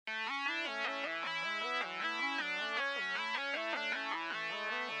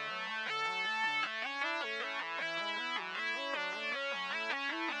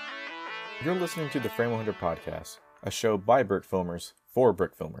You're listening to the Frame 100 Podcast, a show by Brick Filmers for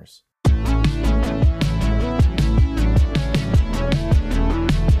Brick Filmers.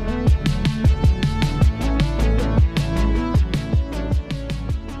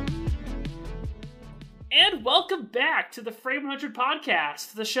 And welcome back to the Frame 100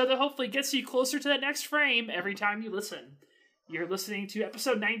 Podcast, the show that hopefully gets you closer to that next frame every time you listen. You're listening to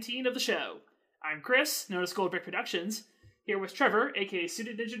episode 19 of the show. I'm Chris, known as Gold Brick Productions, here with Trevor, aka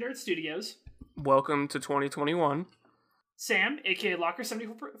Student Ninja Nerd Studios. Welcome to 2021. Sam, aka Locker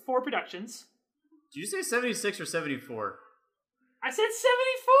 74 Productions. Did you say 76 or 74? I said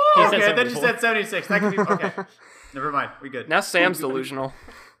 74! Okay, I thought you said 76. That could be... Okay. Never mind. We good. Now Sam's delusional.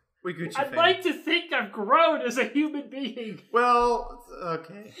 We Gucci I'd fan. like to think I've grown as a human being. Well,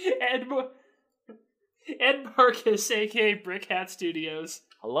 okay. Ed Marcus, aka Brick Hat Studios.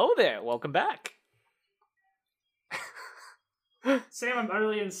 Hello there, welcome back. Sam, I'm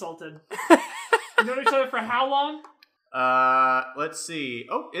utterly insulted. We've known each other for how long? Let's see.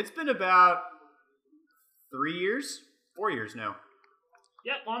 Oh, it's been about 3 years? 4 years now.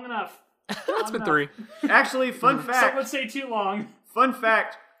 Yep, long enough. It's been 3. Actually, fun Some fact. would say too long. Fun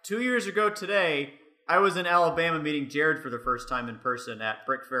fact. 2 years ago today, I was in Alabama meeting Jared for the first time in person at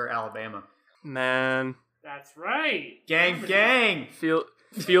Brick Fair, Alabama. Man. That's right. Gang.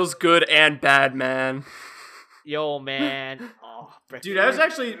 Feels good and bad, man. Yo, man. Oh, Dude, I was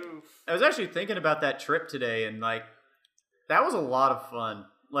actually thinking about that trip today, and like, that was a lot of fun.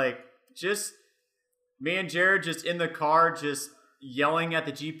 Like, just me and Jared just in the car, just yelling at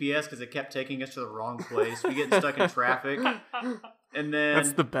the GPS because it kept taking us to the wrong place. We getting stuck in traffic, and then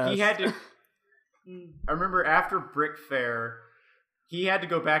That's the best. he had to. I remember after Brick Fair, he had to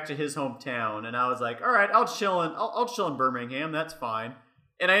go back to his hometown, and I was like, "All right, I'll chill in Birmingham. That's fine."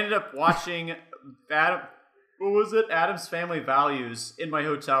 And I ended up watching Adam's Family Values in my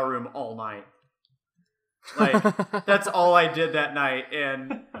hotel room all night. Like, that's all I did that night,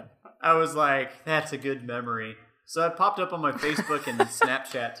 and I was like, "That's a good memory." So it popped up on my Facebook and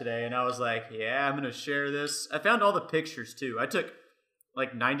Snapchat today, and I was like, "Yeah, I'm gonna share this." I found all the pictures too. I took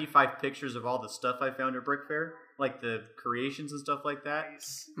like 95 pictures of all the stuff I found at Brick Fair, like the creations and stuff like that.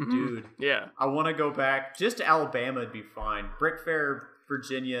 Nice. Dude, Yeah. I want to go back. Just to Alabama would be fine. Brick Fair,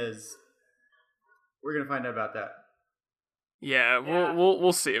 Virginia is... We're going to find out about that. Yeah, Yeah.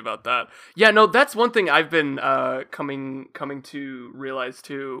 we'll see about that. Yeah, no, that's one thing I've been coming to realize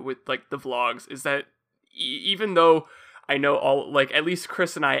too with like the vlogs is that even though I know all, like, at least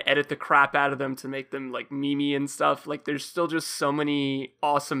Chris and I edit the crap out of them to make them like memey and stuff, like there's still just so many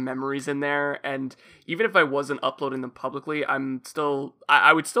awesome memories in there, and even if I wasn't uploading them publicly,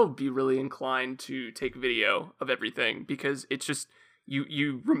 I would still be really inclined to take video of everything because it's just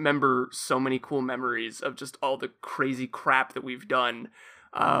you remember so many cool memories of just all the crazy crap that we've done,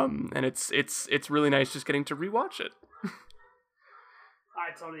 and it's really nice just getting to rewatch it.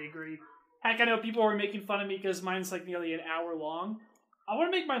 I totally agree. Heck, I know people were making fun of me because mine's like nearly an hour long. I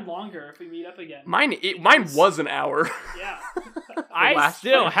want to make mine longer if we meet up again. Mine was an hour. Yeah. I last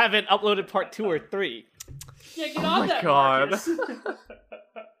still one. haven't uploaded part 2 or 3. Yeah, get Oh on my that, God. Marcus.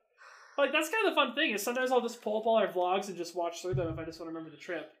 Like, that's kind of the fun thing, is sometimes I'll just pull up all our vlogs and just watch through them if I just want to remember the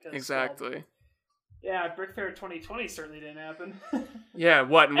trip. 'cause, Exactly. well, yeah, Brick Fair 2020 certainly didn't happen. Yeah.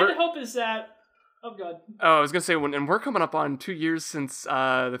 What? And the hope is that... Oh, God. Oh, I was gonna say and we're coming up on 2 years since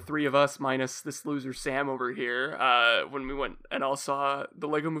the three of us minus this loser Sam over here when we went and all saw the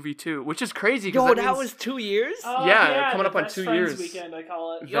Lego Movie 2, which is crazy. Yo, that that was 2 years? Oh, Yeah, coming the up on Best 2 Friends years. weekend, I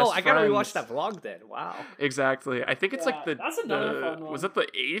call it. Yo, Best I gotta friends. rewatch that vlog then. Wow. Exactly. I think it's Yeah, like the that's another fun one. Was it the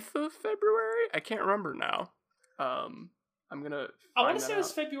 8th of February? I can't remember now. I'm gonna. I want find to say that it was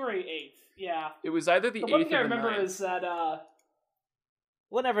out. February 8th. Yeah. It was either the The 8th one or thing I the remember 9th. is that...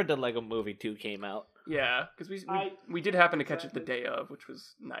 Whenever the Lego Movie 2 came out. Yeah, because I- we did happen to catch it the Exactly. day of, which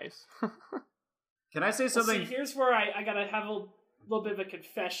was nice. Can I say Well, something? see, here's where I gotta have a little bit of a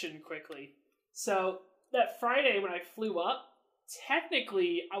confession quickly. So, that Friday when I flew up,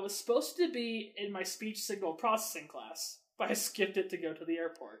 technically, I was supposed to be in my speech signal processing class, but I skipped it to go to the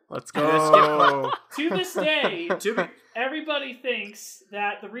airport. Let's Yeah, go. To this day, To be- everybody thinks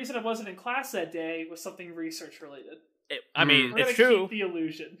that the reason I wasn't in class that day was something research related. I mean, We're it's gonna true. keep the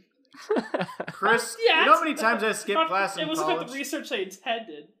illusion. Chris, Yeah, you know how it's- many times I skipped class in It wasn't about college? the research I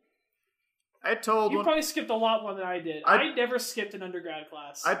intended. I told You one, probably skipped a lot more than I did. I never skipped an undergrad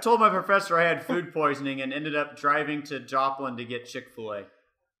class. I told my professor I had food poisoning and ended up driving to Joplin to get Chick-fil-A.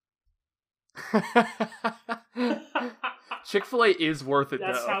 Chick-fil-A is worth it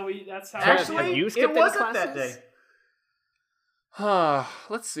That's though. how we. That's how. Actually, have you it skipped any wasn't that classes? day.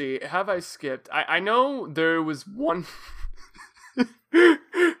 Let's see. Have I skipped? I know there was one.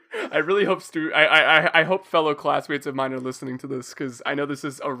 I really hope I hope fellow classmates of mine are listening to this, because I know this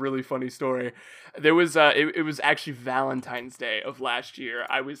is a really funny story. There was it was actually Valentine's Day of last year.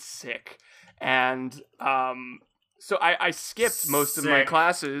 I was sick, and so I skipped most of my Sick.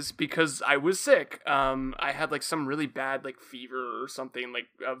 classes because I was sick. I had like some really bad like fever or something, like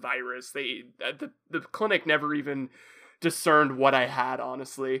a virus. The clinic never even discerned what I had,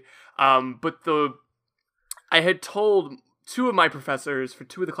 honestly. But I had told two of my professors for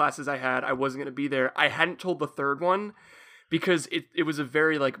two of the classes I had I wasn't going to be there. I hadn't told the third one because it was a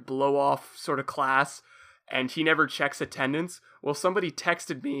very like blow off sort of class, and he never checks attendance. Well, somebody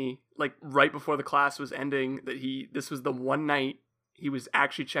texted me like right before the class was ending that this was the one night he was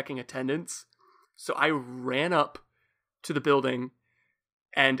actually checking attendance. So I ran up to the building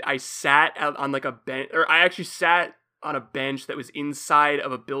and I sat out on like a bench, or I actually sat on a bench that was inside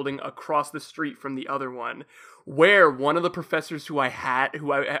of a building across the street from the other one, where one of the professors who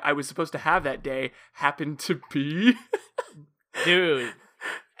I was supposed to have that day happened to be. Dude.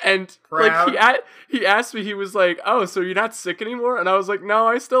 And Proud. like he asked me, he was like, "Oh, so you're not sick anymore?" And I was like, "No,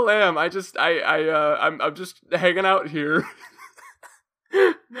 I still am. I'm just hanging out here."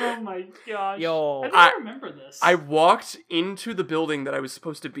 Oh my gosh. Yo. I think I remember this. I walked into the building that I was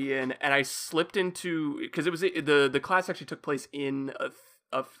supposed to be in, and I slipped into, because it was the class actually took place in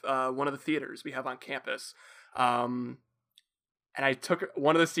one of the theaters we have on campus, and I took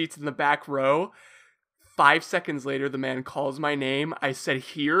one of the seats in the back row. 5 seconds later, the man calls my name. I said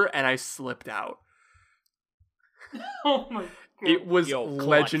here, and I slipped out. Oh my god. It was Yo, clutch.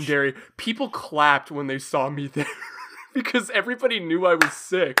 legendary. People clapped when they saw me there because everybody knew I was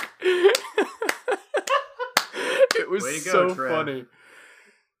sick. It was Way to go, so Trev. funny.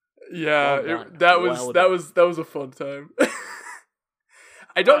 Yeah, Well done. that Well was a fun time.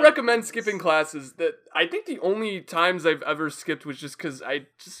 I don't recommend skipping classes. I think the only times I've ever skipped was just because I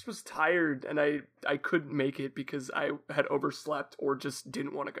just was tired and I couldn't make it because I had overslept or just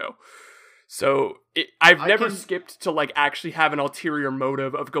didn't want to go. So I've never skipped to like actually have an ulterior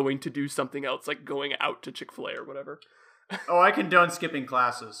motive of going to do something else, like going out to Chick-fil-A or whatever. Oh, I condone skipping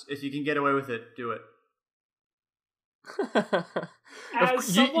classes. If you can get away with it, do it. As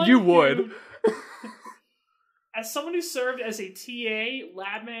someone you would. As someone who served as a TA,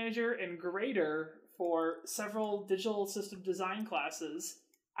 lab manager, and grader for several digital system design classes,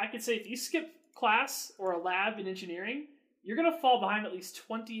 I could say if you skip class or a lab in engineering, you're going to fall behind at least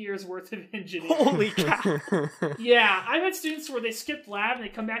 20 years worth of engineering. Holy cow. Yeah, I've had students where they skipped lab and they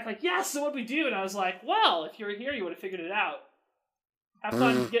come back like, yeah, so what'd we do? And I was like, well, if you were here, you would have figured it out. Have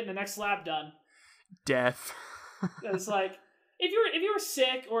fun getting the next lab done. Death. It's like, if you were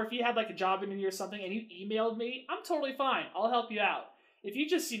sick or if you had like a job interview or something and you emailed me, I'm totally fine. I'll help you out. If you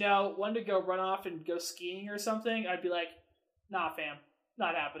just, wanted to go run off and go skiing or something, I'd be like, nah, fam,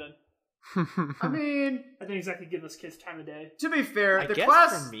 not happening. I mean, I didn't exactly give those kids time of day. to be fair, I the guess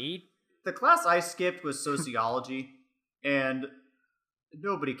class for me, the class I skipped was sociology, and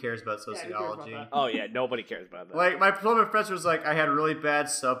nobody cares about Yeah, who cares about sociology. that? oh yeah, nobody cares about that. Like, my professor was like, I had a really bad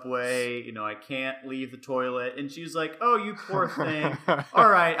subway, I can't leave the toilet. And she was like, oh, you poor thing. All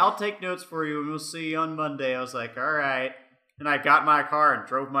right, I'll take notes for you, and we'll see you on Monday. I was like, all right. And I got in my car and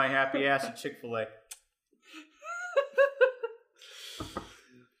drove my happy ass to Chick-fil-A.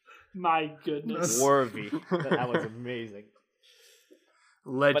 My goodness. Worthy. That was amazing.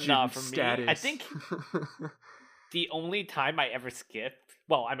 Legend But nah, for status. me, I think the only time I ever skipped,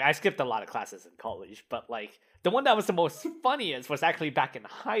 well, I mean, I skipped a lot of classes in college, but like the one that was the most funniest was actually back in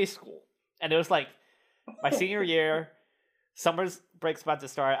high school. And it was like my senior year, summer's break's about to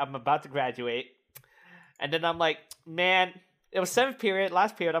start, I'm about to graduate. And then I'm like, man, it was 7th period,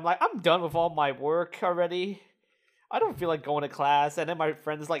 last period. I'm like, I'm done with all my work already. I don't feel like going to class. And then my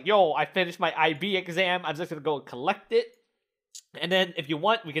friend is like, yo, I finished my IB exam. I'm just going to go collect it. And then if you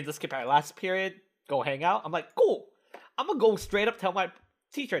want, we can just skip our last period, go hang out. I'm like, cool. I'm going to go straight up tell my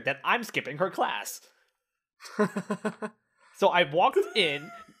teacher that I'm skipping her class. So I walked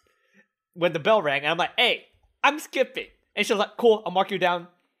in when the bell rang, and I'm like, hey, I'm skipping. And she was like, cool, I'll mark you down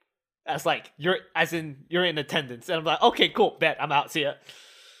as like, you're in attendance. And I'm like, okay, cool, bet, I'm out, see ya.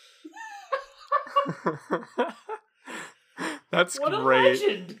 That's What great. a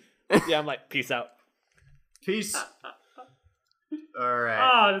legend! Yeah, I'm like, peace out. Peace. All right.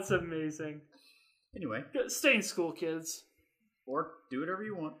 Ah, that's amazing. Anyway, Stay in school, kids. or do whatever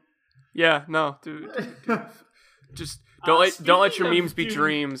you want. Yeah, no, dude. Just don't let your speaking of memes be doing-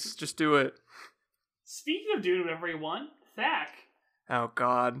 dreams. Just do it. Speaking of doing whatever you want, Thak, Oh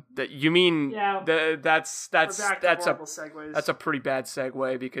God, that you mean? Yeah. That's We're back to that's a horrible segues. that's a pretty bad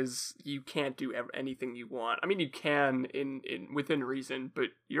segue because you can't do anything you want. I mean, you can in within reason, but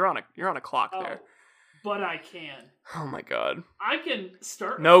you're on a clock Oh, there. but I can. Oh my God. I can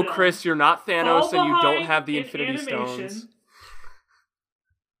start. a No, film, Chris, you're not Thanos, fall and you don't behind have the in Infinity animation, Stones.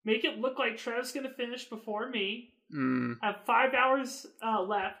 Make it look like Trev's gonna finish before me. Mm. Have 5 hours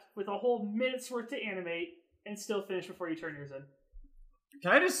left with a whole minute's worth to animate, and still finish before you turn yours in.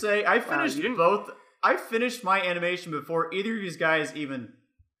 Can I just say, I finished you didn't- both. I finished my animation before either of these guys even,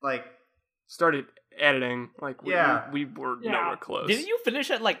 like, Started editing, like we were Yeah. nowhere close. Didn't you finish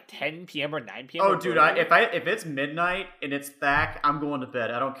at like 10 p.m. or 9 p.m.? oh, or dude, whatever? if it's midnight and it's Thack, I'm going to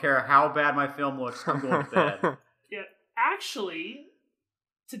bed. I don't care how bad my film looks. I'm going to bed. Yeah, actually,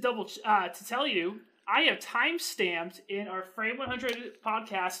 to tell you, I have time stamped in our Frame 100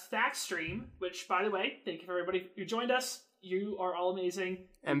 podcast Thack stream. Which, by the way, thank you for everybody who joined us. You are all amazing.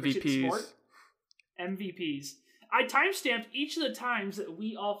 We appreciate the support. MVPs. I timestamped each of the times that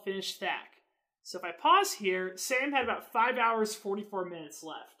we all finished Thack. So if I pause here, Sam had about 5 hours, 44 minutes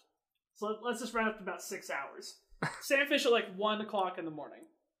left. So let's just round up to about 6 hours. Sam finished at like 1 o'clock in the morning.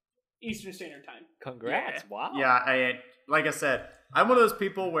 Eastern Standard Time. Congrats! Wow. Yeah, like I said, I'm one of those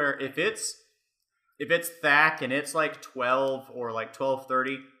people where if it's Thack and it's like 12 or like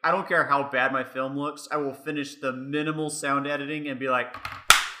 12:30, I don't care how bad my film looks. I will finish the minimal sound editing and be like,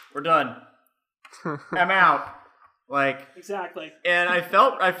 we're done. I'm out. Like, Exactly. and I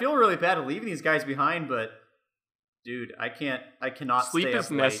feel really bad at leaving these guys behind, but dude, I cannot Sleep stay is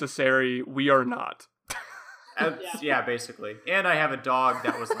up late. necessary. We are not. Yeah, basically. And I have a dog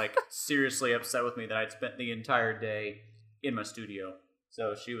that was like seriously upset with me that I'd spent the entire day in my studio.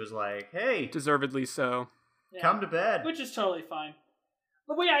 So she was like, "Hey, Deservedly so. Yeah. come to bed." Which is totally fine.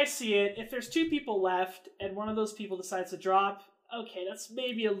 The way I see it, if there's 2 people left and one of those people decides to drop, okay, that's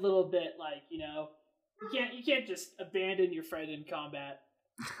maybe a little bit like, you can't just abandon your friend in combat.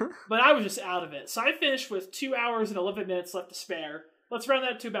 But I was just out of it. So I finished with 2 hours and 11 minutes left to spare. Let's round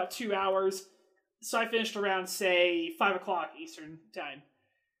that to about 2 hours. So I finished around, say, 5 o'clock Eastern time.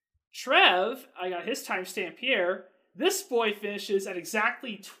 Trev, I got his timestamp here. This boy finishes at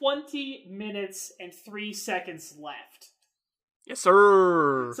exactly 20 minutes and 3 seconds left. Yes,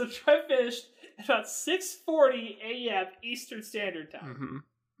 sir. So Trev finished at about 6:40 a.m. Eastern Standard Time.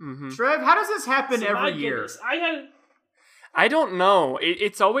 Mm-hmm. Trev, how does this happen So my every year? goodness, I had I don't know.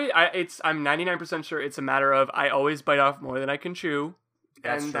 It's always. I'm 99% sure it's a matter of I always bite off more than I can chew,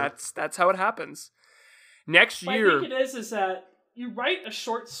 That's and true. that's how it happens. Next what I year, think it is that you write a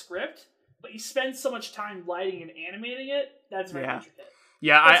short script, but you spend so much time lighting and animating it. That's very Yeah. intricate.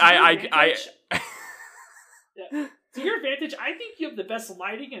 yeah, But to your I advantage- Yeah. To your advantage, I think you have the best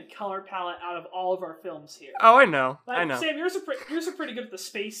lighting and color palette out of all of our films here. oh, I know. Sam, yours are pretty good at the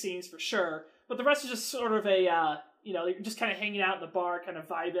space scenes for sure, but the rest is just sort of a you're just kind of hanging out in the bar, kind of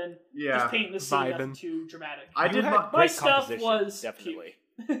vibing, Yeah. just painting the scene, nothing Vibing. too dramatic. I You did had my, My great stuff composition, was definitely.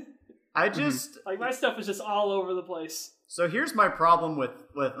 I just Like my stuff was just all over the place. so here's my problem with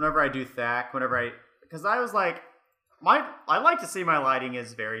whenever I do Thack, because I was like, I like to see my lighting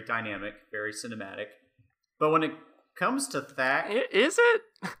is very dynamic, very cinematic, but when it comes to Thack, Is it?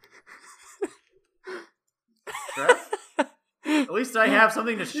 Trev, at least I have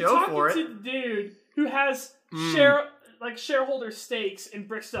something to You're show talking for it. to the dude who has shareholder stakes in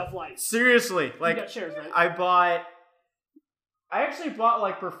Brick Stuff Lights. Seriously, You like got shares, right? I actually bought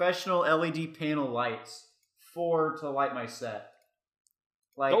like professional LED panel lights to light my set.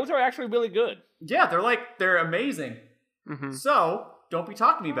 Like, Those are actually really good. yeah, they're amazing. Mm-hmm. So don't be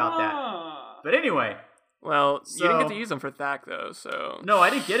talking to me about that. Ah. But anyway, Well, you didn't get So- to use them for Thack though, so no, I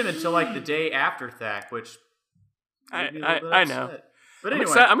didn't get him until like the day after Thack, which made me a little bit I know. upset. But I'm,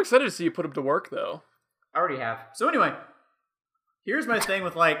 anyway, I'm excited to see you put them to work though. I already have. So anyway, here's my thing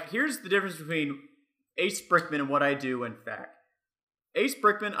with here's the difference between Ace Brickman and what I do in Thack. Ace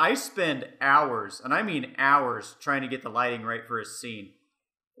Brickman, I spend hours, and I mean hours, trying to get the lighting right for a scene.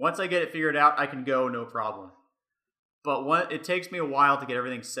 Once I get it figured out, I can go no problem. But it takes me a while to get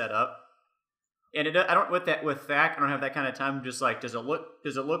everything set up. And I don't with Thack, I don't have that kind of time. I'm just like, does it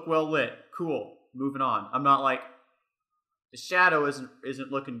look well lit? Cool. Moving on. I'm not like, the shadow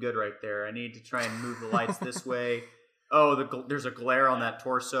isn't looking good right there. I need to try and move the lights this way. Oh, there's a glare on that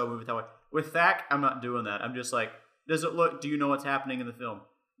torso. Move it that way. With Thack, I'm not doing that. I'm just like, do you know what's happening in the film?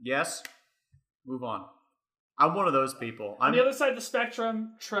 Yes. Move on. I'm one of those people. On the other side of the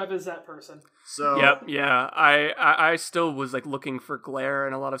spectrum, Trev is that person. So Yep, yeah. I still was like looking for glare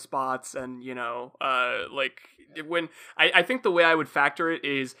in a lot of spots, and like when I think the way I would factor it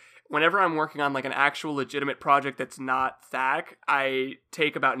is whenever I'm working on like an actual legitimate project that's not THAC, I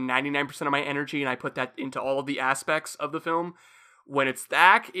take about 99% of my energy and I put that into all of the aspects of the film. When it's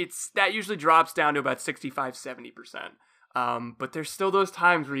THAC, that usually drops down to about 65-70%. But there's still those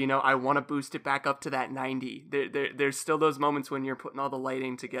times where, you know, I want to boost it back up to that 90. There's still those moments when you're putting all the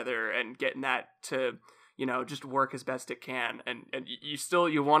lighting together and getting that to, you know, just work as best it can. And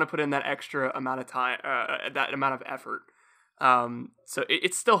you want to put in that extra amount of time, that amount of effort. So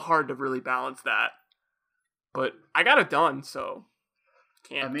it's still hard to really balance that. But I got it done, so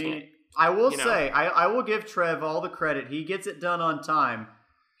can't. I will say, I will give Trev all the credit. He gets it done on time.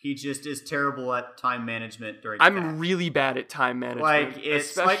 He just is terrible at time management during I'm really bad at time management. Like,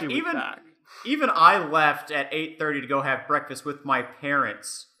 it's especially like with THAC. even I left at 8:30 to go have breakfast with my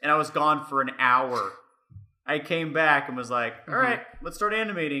parents, and I was gone for an hour. I came back and was like, all right, let's start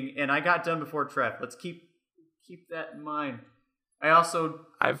animating, and I got done before Trev. Let's keep that in mind. I also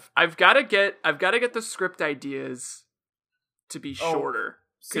I've got to get the script ideas to be shorter.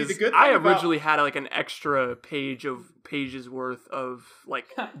 See, the Because good thing I originally had like an extra pages worth of like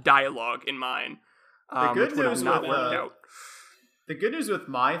dialogue in mine. The good which would have news not with worked out. the good news with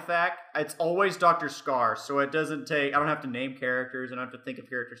my THAC, it's always Dr. Scar, so it doesn't take. I don't have to name characters. I don't have to think of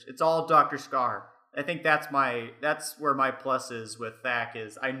characters. It's all Dr. Scar. I think that's where my plus is with THAC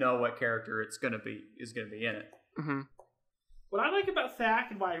is I know what character is gonna be in it. Mm-hmm. What I like about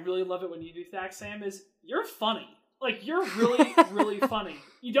THAC and why I really love it when you do THAC, Sam, is you're funny. Like, you're really, really funny.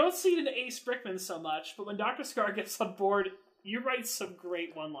 You don't see it in Ace Brickman so much, but when Dr. Scar gets on board, you write some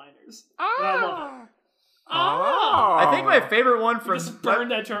great one-liners. And I love it. I think my favorite one You from just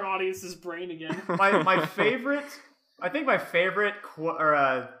burned that to our audience's brain again. my favorite. I think my favorite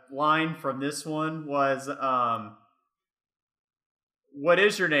line from this one was, "What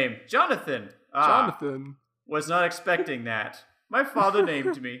is your name, Jonathan?" Jonathan. Was not expecting that. My father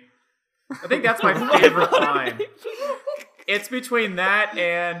named me. I think that's my favorite line. It's between that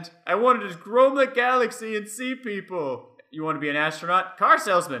and I wanted to roam the galaxy and see people. You want to be an astronaut? Car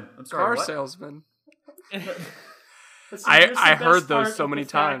salesman. I'm sorry, what? Salesman. This I is the heard best those part so of many the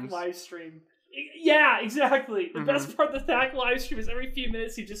THAC times. live stream. Yeah, exactly. The best part of the THAC live stream is every few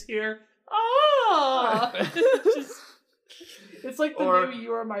minutes you just hear, "Ah!" It's like the new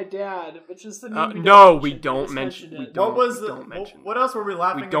 "You Are My Dad," which is the new. No, we don't mention. What else were we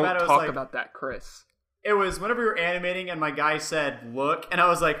laughing We don't about? It was talk like, about that, Chris. It was whenever we were animating and my guy said, "Look," and I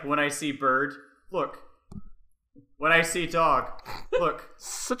was like, "When I see bird, look. When I see dog, look."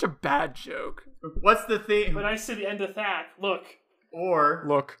 Such a bad joke. What's the theme? When I see the end of THAC, look. Or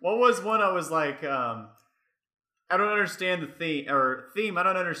look. What was one? I was like, I don't understand the theme. I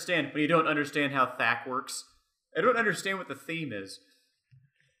don't understand, but you don't understand how THAC works. I don't understand what the theme is.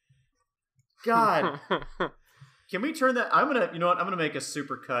 God. Can we turn that? I'm gonna make a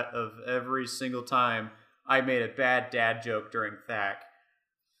super cut of every single time I made a bad dad joke during THAC.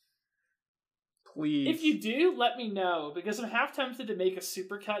 Please. If you do, let me know, because I'm half tempted to make a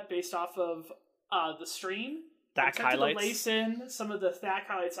supercut based off of the stream. THAC I'm tempted highlights. to lace in some of the THAC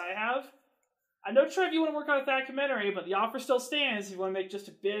highlights I have. I know, Trev, you want to work on a THAC-cumentary, but the offer still stands if you want to make just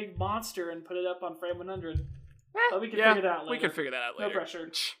a big monster and put it up on Frame 100. But we can figure that out later. We can figure that out later. No pressure.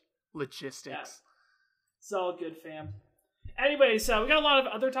 Logistics. Yeah. It's all good, fam. Anyways, we got a lot of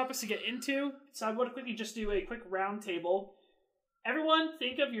other topics to get into, so I want to quickly just do a quick round table. Everyone,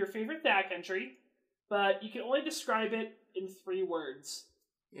 think of your favorite THAC entry, but you can only describe it in 3 words.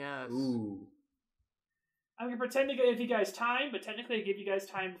 Yes. Ooh. I'm going to pretend to give you guys time, but technically I gave you guys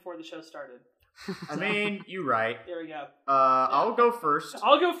time before the show started. I mean, you're right. There we go. I'll go first.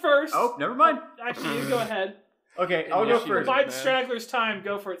 I'll go first. Oh, never mind. Actually, you go ahead. Okay, I'll go first. Provide the stragglers time.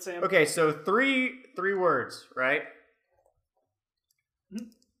 Go for it, Sam. Okay, so three words, right?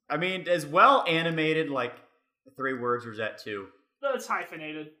 I mean, as well animated, like 3 words, or is that 2? No, it's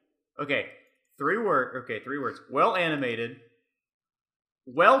hyphenated. Okay, 3 words. Well animated,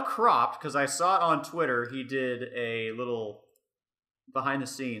 well cropped, because I saw it on Twitter. He did a little behind the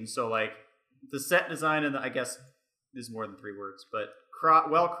scenes, so like the set design and I guess this is more than 3 words, but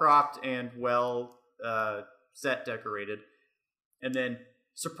well cropped and well set decorated, and then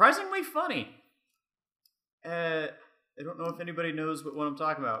surprisingly funny. I don't know if anybody knows what I'm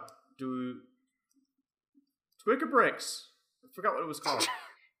talking about. Twig of Bricks. I forgot what it was called.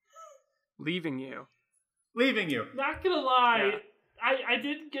 Leaving you. Not gonna lie, Yeah. I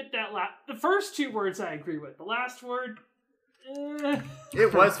didn't get that last. The first 2 words I agree with. The last word,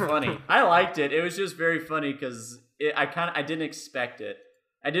 It was funny. I liked it. It was just very funny because I didn't expect it.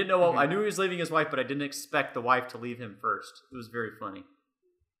 I didn't know what I knew he was leaving his wife, but I didn't expect the wife to leave him first. It was very funny.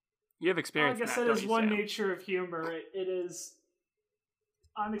 You have experience. Like I in said, that, is don't you, one Sam? nature of humor. It is.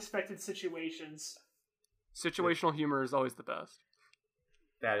 unexpected situations. Situational humor is always the best.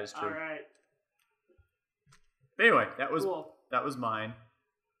 That is true. All right. Anyway, that was Cool. mine.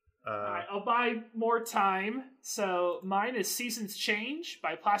 All right, I'll buy more time. So mine is Seasons Change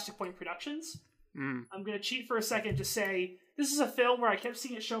by Plastic Point Productions. Mm. I'm going to cheat for a second to say this is a film where I kept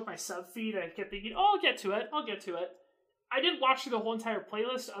seeing it show up my sub feed, and I kept thinking, oh, I'll get to it. I didn't watch through the whole entire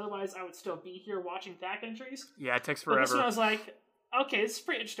playlist, otherwise I would still be here watching back entries. Yeah, it takes But this one I forever. was like, okay, this is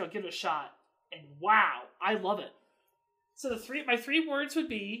pretty interesting, I'll give it a shot. And wow, I love it. So my three words would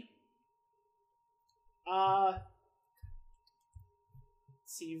be, let's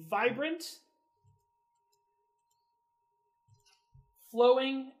see, vibrant,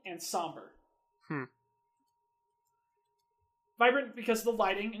 flowing, and somber. Vibrant because of the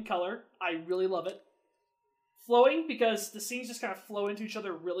lighting and color. I really love it. Flowing because the scenes just kind of flow into each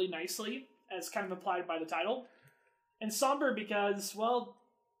other really nicely, as kind of implied by the title. And somber because, well,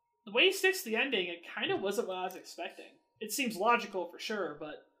 the way he sticks to the ending, it kind of wasn't what I was expecting. It seems logical for sure,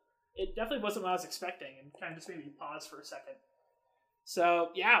 but it definitely wasn't what I was expecting, and kind of just made me pause for a second. So,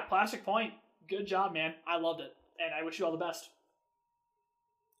 yeah, Plastic Point, good job, man. I loved it, and I wish you all the best.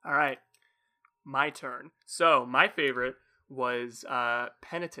 All right, my turn. So my favorite was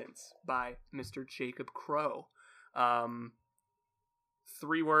Penitence by Mr. Jacob Crow. 3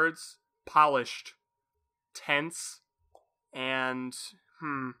 words: polished, tense, and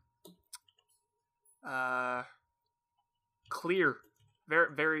clear.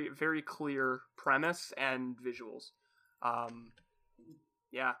 Very, very, very clear premise and visuals.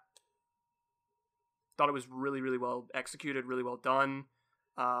 Yeah. Thought it was really, really well executed, really well done.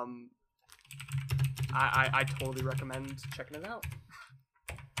 I totally recommend checking it out.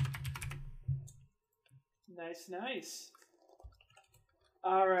 Nice.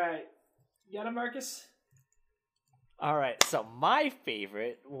 All right. You got it, Marcus? All right, so my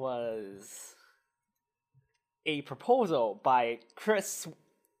favorite was A Proposal by Chris.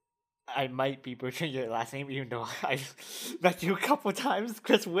 I might be butchering your last name, even though I've met you a couple times.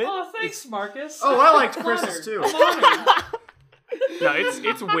 Chris Witt. Oh, thanks, Marcus. Oh, I liked I'm Chris's honored. too. I'm honored. No,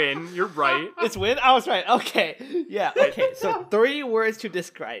 it's Win. You're right. It's Win? I was right. Okay. Yeah, okay. So 3 words to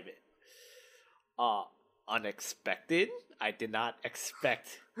describe it. Unexpected. I did not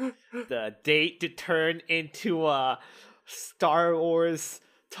expect the date to turn into a Star Wars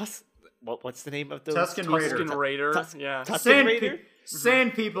what's the name of those? Tusken Tusken Raider. Raider. Yeah. Tusken Sand, Raider?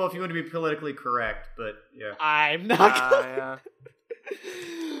 sand people if you want to be politically correct, but yeah. I'm not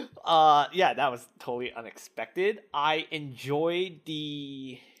Yeah. yeah, that was totally unexpected. I enjoyed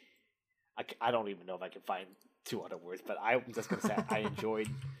the I don't even know if I can find 2 other words, but I'm just gonna say I enjoyed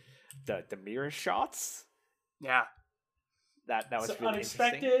the mirror shots. Yeah. That was So really interesting.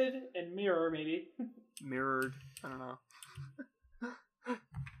 unexpected and mirror, maybe. Mirrored. I don't know.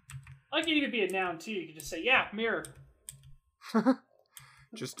 Like it could be a noun too. You could just say, yeah, mirror.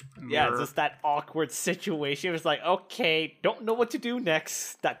 Just Yeah, mirror. just that awkward situation. It was like, okay, don't know what to do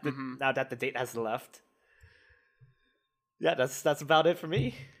next. Mhm. Now that the date has left. Yeah, that's about it for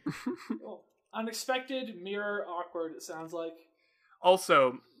me. Cool. Unexpected, mirror, awkward, it sounds like.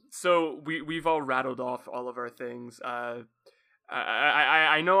 Also, so we've all rattled off all of our things. I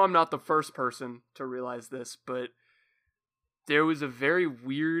know I'm not the first person to realize this, but there was a very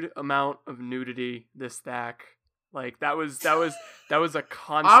weird amount of nudity this stack. Like that was a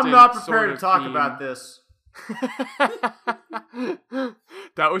constant. I'm not sort prepared to of talk theme. about this.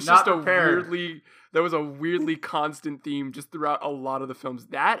 That was Not just prepared. that was a weirdly constant theme just throughout a lot of the films.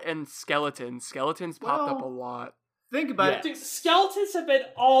 That and skeletons popped up a Well, lot. Think about it. Dude, skeletons have been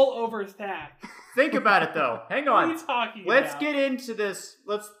all over Thack. Think about it though. Hang What are on. you talking Let's about? get into this.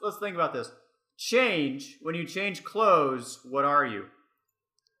 Let's think about this. When you change clothes, what are you?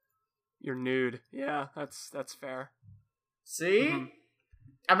 You're nude. Yeah, that's fair. See? Mhm.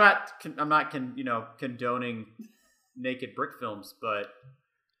 I'm not condoning naked brick films, but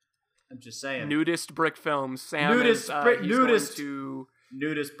I'm just saying Nudist brick films. Sam Nudist is brick- he's nudist. going to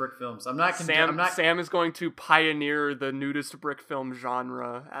nudist brick films. I'm not Sam is going to pioneer the nudist brick film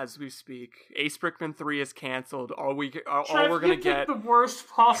genre as we speak. Ace Brickman 3 is canceled. All we're gonna you picked get. the worst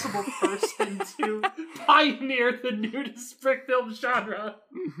possible person to pioneer the nudist brick film genre.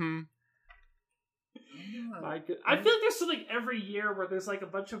 Mhm. I feel like there's something every year where there's like a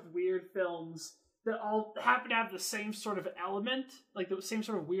bunch of weird films that all happen to have the same sort of element, like the same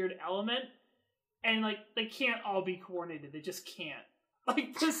sort of weird element, and like they can't all be coordinated. They just can't.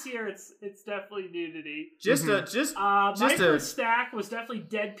 Like this year, it's definitely nudity. Mm-hmm. My first stack was definitely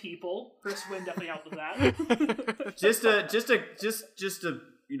dead people. Chris Wynn definitely helped with that. just to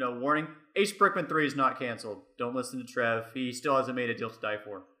warning. Ace Brickman 3 is not canceled. Don't listen to Trev. He still hasn't made A Deal to Die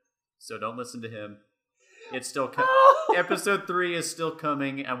For. So don't listen to him. It's still Episode 3 is still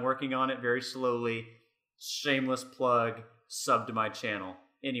coming. I'm working on it very slowly. Shameless plug. Sub to my channel.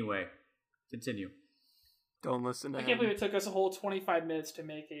 Anyway, continue. Don't listen to I him. can't believe it took us a whole 25 minutes to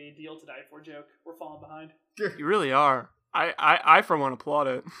make a Deal to Die For joke. We're falling behind. You really are. I for one applaud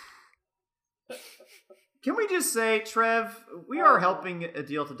it. Can we just say, Trev, we are helping A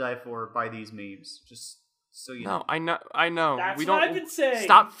Deal to Die For by these memes. Just so you know. No, I know. That's we what don't I've been saying.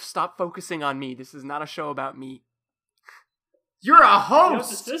 Stop focusing on me. This is not a show about me. You're a You know what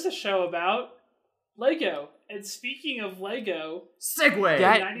host! this is a show about? Lego. And speaking of Lego, Segue! the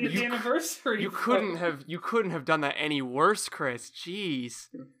That- 90th anniversary. You couldn't have done that any worse, Chris. Jeez.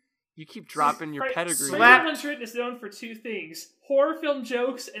 You keep dropping your pedigree. Slap. 100 is known for two things: horror film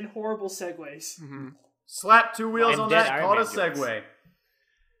jokes and horrible segues. Mm-hmm. Slap 2 wheels And on dead that, Iron call it a Man jokes. segue.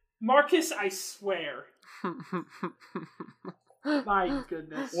 Marcus, I swear. My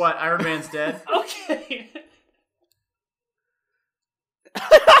goodness. What, Iron Man's dead? Okay.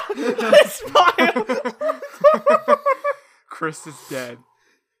 Chris is dead.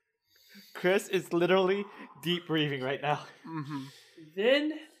 Chris is literally deep breathing right now. Mm-hmm.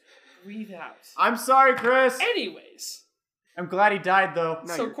 Then breathe out. I'm sorry, Chris. Anyways, I'm glad he died, though.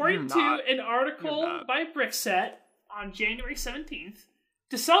 No, so you're according to not. an You're article not. by Brickset on January 17th,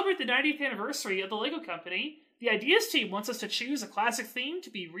 to celebrate the 90th anniversary of the LEGO Company, the Ideas team wants us to choose a classic theme to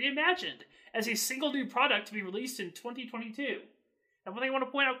be reimagined as a single new product to be released in 2022. And one thing I want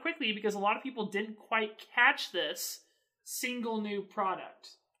to point out quickly, because a lot of people didn't quite catch this single new product.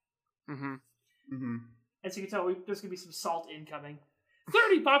 Mm-hmm. Mm-hmm. As you can tell, there's going to be some salt incoming.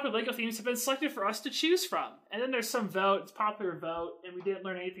 30 popular LEGO themes have been selected for us to choose from. And then there's some vote, it's popular vote, and we didn't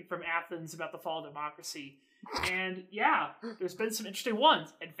learn anything from Athens about the fall of democracy. And yeah, there's been some interesting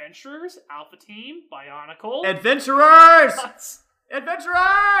ones. Adventurers, Alpha Team, Bionicle, Adventurers! Nuts,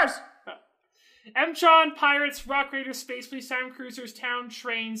 Adventurers! M-Tron, Pirates, Rock Raiders, Space Police, Time Cruisers, Town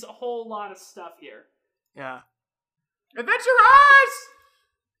Trains, a whole lot of stuff here. Yeah. Adventurers!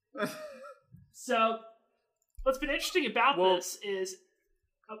 So, what's been interesting about Well- this is...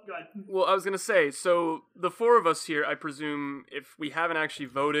 Oh, go ahead. Well, I was gonna say, so the four of us here, I presume, if we haven't actually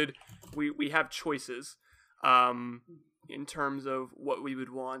voted, we have choices, in terms of what we would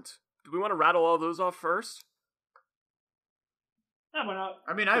want. Do we want to rattle all those off first? Oh, why not?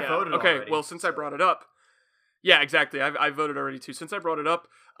 I mean, I Yeah. voted Okay, already. well, since I brought it up, yeah, exactly. I voted already too. Since I brought it up,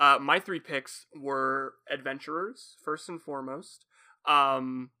 my three picks were adventurers first and foremost.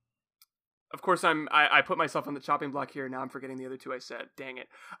 Of course, I put myself on the chopping block here. Now I'm forgetting the other two I said. Dang it.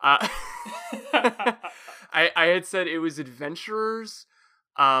 I had said it was adventurers.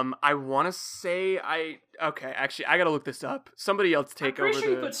 I want to say okay. Actually, I gotta look this up. Somebody else I'm take pretty over sure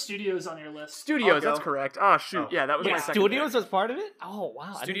you the put Studios on your list. studios. I'll That's go. correct. Oh shoot, Oh. yeah, that was Yeah, my second. Studios pick. was part of it? Oh, wow. I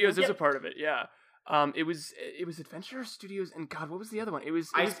didn't Studios know is that. a part of it, yeah. It was Adventure Studios, and God, what was the other one? It was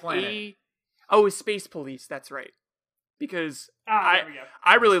Ice Planet. it was Space Police. That's right. Because There we go.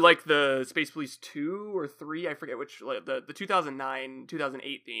 I really like the Space Police 2 or 3. I forget which. Like, the 2009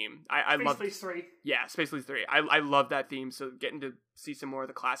 2008 theme. I Space love. Police 3. Yeah, Space Police 3. I love that theme. So getting to see some more of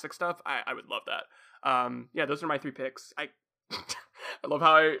the classic stuff, I would love that. Yeah, those are my three picks. I I love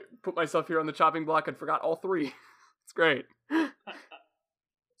how I put myself here on the chopping block and forgot all three. It's great.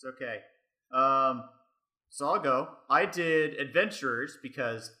 It's okay. So I'll go. I did Adventurers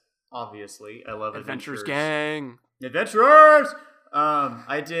because, obviously, I love Adventures Adventurers. Gang. Adventurers!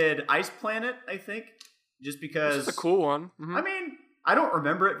 I did Ice Planet, I think, just because... This is a cool one. Mhm. I mean, I don't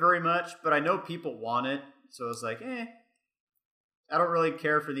remember it very much, but I know people want it, so I was like, I don't really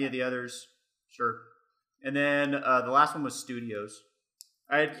care for any of the others. Sure. And then the last one was Studios.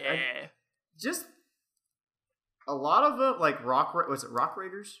 Yeah. Just a lot of it, like was it Rock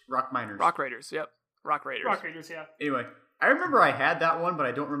Raiders? Rock Miners. Rock Raiders. Yep. Rock Raiders. Rock Raiders, yeah. Anyway, I remember I had that one, but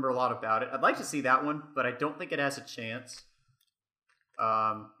I don't remember a lot about it. I'd like to see that one, but I don't think it has a chance.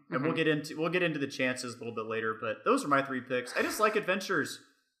 And we'll get into the chances a little bit later, but those are my three picks. I just like Adventures.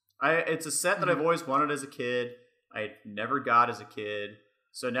 It's a set that I've always wanted as a kid. I never got as a kid.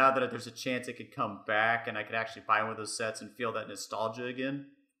 So now that there's a chance it could come back and I could actually buy one of those sets and feel that nostalgia again,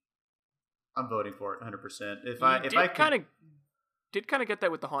 I'm voting for it 100%. If I did kind of get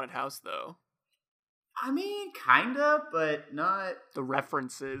that with the haunted house though. I mean, kinda, but not. The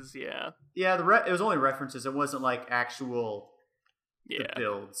references, yeah. Yeah, it was only references. It wasn't like actual the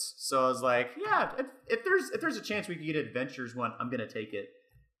builds. So I was like, yeah, if there's a chance we could get Adventures one, I'm gonna take it.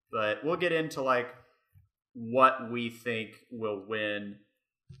 But we'll get into like what we think will win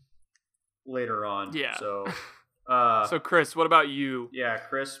later on. Yeah. So So, Chris, what about you? Yeah,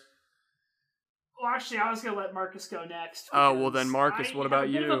 Chris. Well, actually, I was gonna let Marcus go next. Oh, well then, Marcus, what about I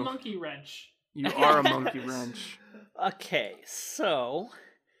have a bit of a you? monkey wrench. You are a monkey wrench. Okay, so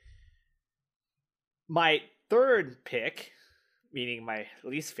my third pick, meaning my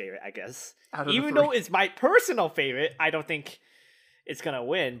least favorite, I guess. Out of the Even three. though it's my personal favorite, I don't think it's gonna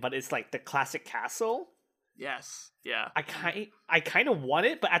win. But it's like the classic castle. Yes. Yeah. I kind of want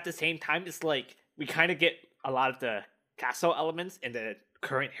it, but at the same time, it's like we kind of get a lot of the castle elements in the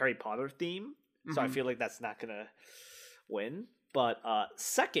current Harry Potter theme. So I Mhm. feel like that's not gonna win. But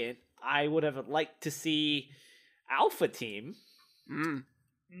second, I would have liked to see Alpha Team Mm.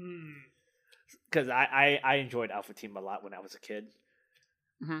 because I enjoyed Alpha Team a lot when I was a kid.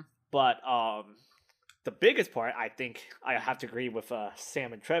 Mhm. But the biggest part, I think I have to agree with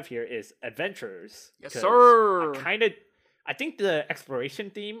Sam and Trev here, is Adventurers. Yes, 'Cause sir. I think the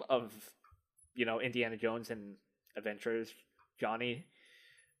exploration theme of Indiana Jones and Adventurers, Johnny,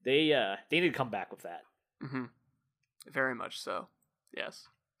 they need to come back with that. Mm-hmm. Very much so. Yes.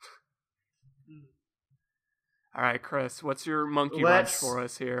 All right, Chris, what's your monkey wrench for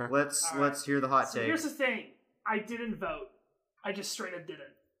us here? Let's hear the hot So take. here's the thing. I didn't vote. I just straight up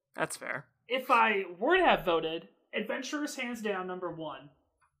didn't. That's fair. If I were to have voted, Adventurers hands down #1.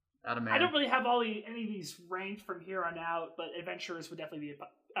 Adam, I don't really have any of these ranked from here on out, but Adventurers would definitely be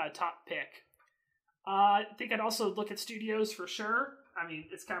a top pick. I think I'd also look at Studios for sure. I mean,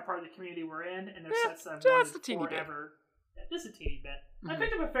 it's kind of part of the community we're in, and there's sets that I've just wanted a teeny bit. forever. Yeah, just a teeny bit. I Mhm.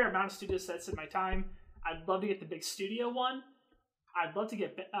 picked up a fair amount of Studio sets in my time. I'd love to get the big Studio one. I'd love to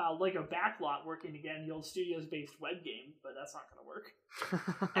get Lego Backlot working again, the old Studios-based web game, but that's not going to work.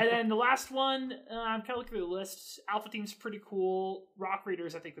 And then the last one, I'm kind of looking through the list. Alpha Team's pretty cool. Rock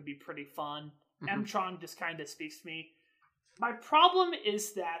Readers, I think, would be pretty fun. Mhm. M-Tron just kind of speaks to me. My problem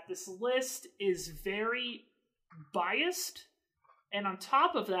is that this list is very biased, and on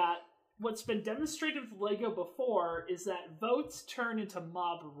top of that, what's been demonstrated with Lego before is that votes turn into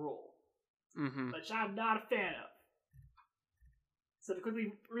mob rule, Mm-hmm. which I'm not a fan of. So to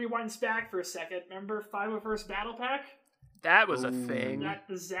quickly rewind this back for a second, remember 501st Battle Pack? That was a Ooh. thing. That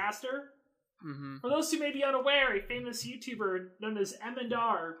disaster? Mm-hmm. For those who may be unaware, a famous YouTuber known as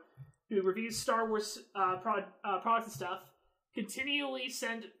Emendar, who reviews Star Wars products and stuff, continually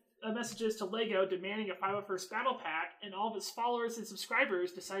sent messages to LEGO demanding a 501st Battle Pack, and all of his followers and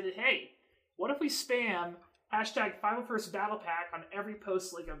subscribers decided, hey, what if we spam hashtag 501st Battle Pack on every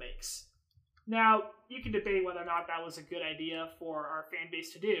post LEGO makes? Now, you can debate whether or not that was a good idea for our fan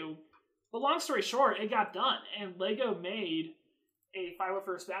base to do, but long story short, it got done, and LEGO made a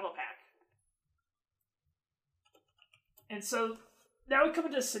 501st Battle Pack. And so now we come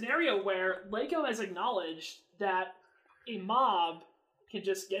into a scenario where LEGO has acknowledged that a mob can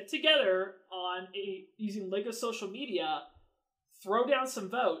just get together using LEGO social media, throw down some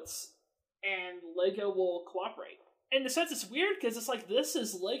votes, and LEGO will cooperate. In a sense, it's weird because it's like this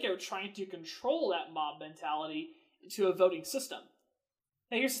is LEGO trying to control that mob mentality into a voting system.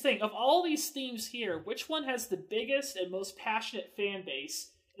 Now, here's the thing: of all these themes here, which one has the biggest and most passionate fan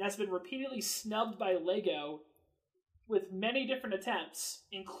base and has been repeatedly snubbed by LEGO with many different attempts,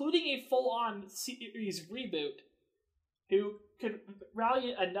 including a full-on series reboot, who could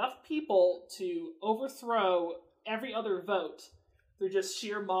rally enough people to overthrow every other vote through just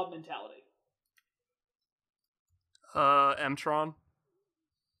sheer mob mentality? M-Tron.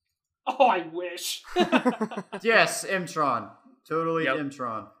 Oh, I wish. Yes, M-Tron. Totally Yep.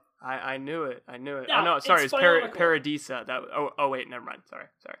 M-Tron. I knew it. I knew it. No, oh no, sorry, it's it's Bionicle. Paradisa. That. Oh wait, never mind. Sorry.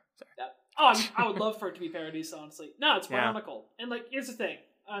 I would love for it to be Paradise, honestly. No, it's Yeah. Bionicle. And, like, here's the thing.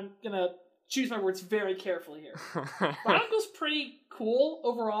 I'm gonna choose my words very carefully here. Bionicle's pretty cool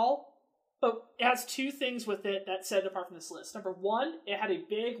overall, but it has two things with it that set it apart from this list. Number one, it had a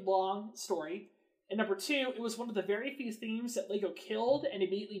big, long story. And number two, it was one of the very few themes that LEGO killed and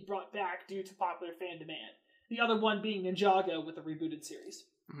immediately brought back due to popular fan demand. The other one being Ninjago with the rebooted series.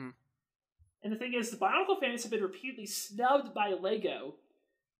 Mhm. And the thing is, the Bionicle fans have been repeatedly snubbed by LEGO.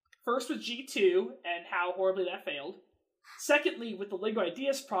 First with G2 and how horribly that failed. Secondly, with the LEGO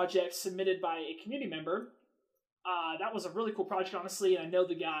Ideas project submitted by a community member. That was a really cool project, honestly, and I know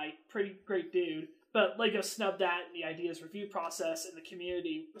the guy. Pretty great dude. But LEGO snubbed that in the Ideas review process, and the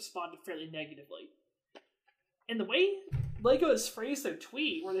community responded fairly negatively. And the way LEGO has phrased their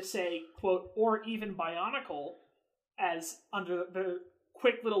tweet, where they say, quote, or even Bionicle, as under their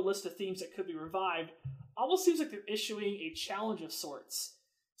quick little list of themes that could be revived, almost seems like they're issuing a challenge of sorts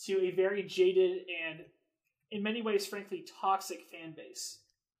to a very jaded and, in many ways, frankly, toxic fan base.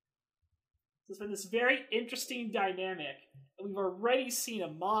 So it's been this very interesting dynamic, and we've already seen a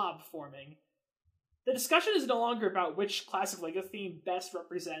mob forming, The discussion is no longer about which classic LEGO theme best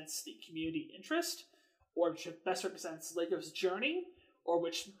represents the community interest, or which best represents LEGO's journey, or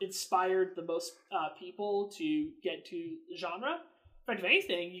which inspired the most people to get to the genre. In fact, if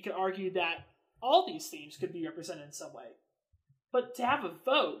anything, you could argue that all these themes could be represented in some way. But to have a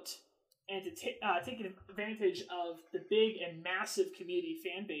vote and to take advantage of the big and massive community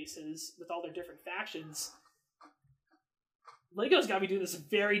fan bases with all their different factions, LEGO's got to be doing this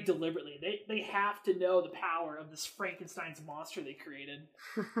very deliberately. They have to know the power of this Frankenstein's monster they created.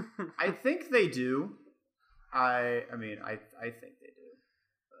 I think they do. I mean, I think they do.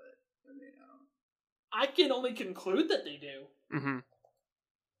 But, I mean, I can only conclude that they do. Mm-hmm.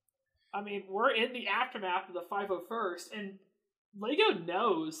 I mean, we're in the aftermath of the 501st, and LEGO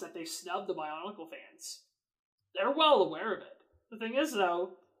knows that they snubbed the Bionicle fans. They're well aware of it. The thing is,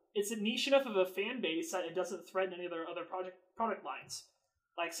 though, it's a niche enough of a fan base that it doesn't threaten any of their other product lines.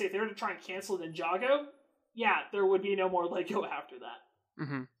 Like, say, if they were to try and cancel Ninjago, yeah, there would be no more LEGO after that.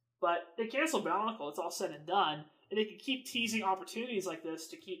 Mm-hmm. But they canceled Bionicle, it's all said and done, and they can keep teasing opportunities like this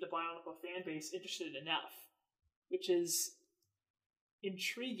to keep the Bionicle fan base interested enough. Which is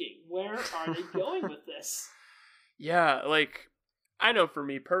intriguing. Where are they going with this? Yeah, like, I know for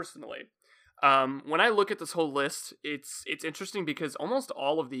me personally, when I look at this whole list, it's interesting because almost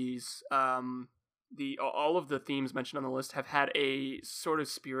all of these, all of the themes mentioned on the list have had a sort of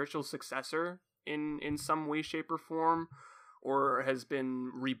spiritual successor in some way, shape, or form, or has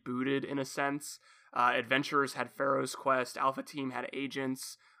been rebooted in a sense. Adventurers had Pharaoh's Quest, Alpha Team had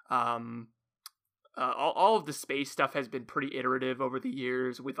Agents. All of the space stuff has been pretty iterative over the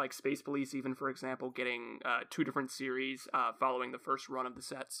years, with like Space Police, even for example, getting 2 different series following the first run of the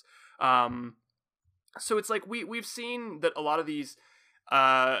sets. So it's like we've seen that a lot of these,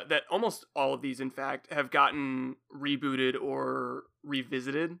 that almost all of these, in fact, have gotten rebooted or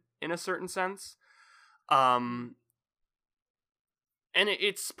revisited in a certain sense. And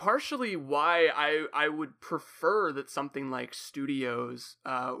it's partially why I would prefer that something like Studios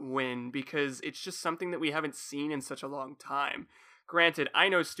win, because it's just something that we haven't seen in such a long time. Granted, I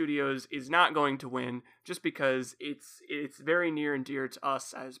know Studios is not going to win just because it's very near and dear to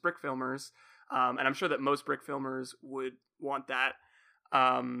us as brick filmers, and I'm sure that most brick filmers would want that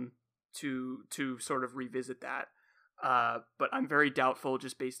to sort of revisit that. But I'm very doubtful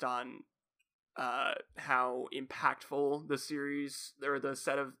just based on how impactful the series or the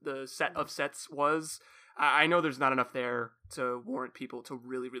set of sets was. I know there's not enough there to warrant people to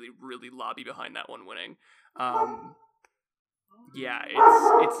really, really, really lobby behind that one winning. Yeah,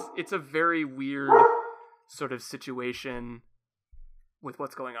 it's a very weird sort of situation with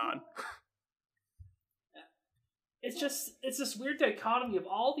what's going on. It's this weird dichotomy of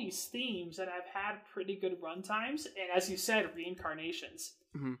all these themes that have had pretty good run times, and as you said, reincarnations.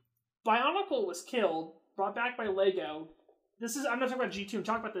 Mm-hmm. Bionicle was killed, brought back by LEGO. I'm not talking about G2, I'm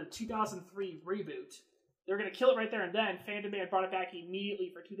talking about the 2003 reboot. They were going to kill it right there and then. Fan demand brought it back immediately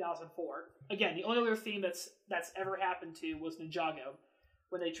for 2004. Again, the only other theme that's ever happened to was Ninjago,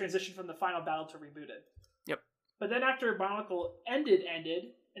 when they transitioned from the final battle to rebooted. Yep. But then after Bionicle ended,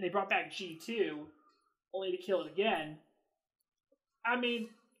 and they brought back G2, only to kill it again. I mean,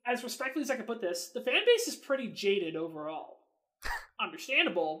 as respectfully as I can put this, the fan base is pretty jaded overall.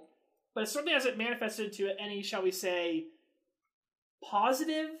 Understandable, but it certainly hasn't manifested into any, shall we say,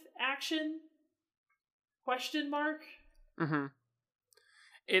 positive action? Question mark? Mm-hmm.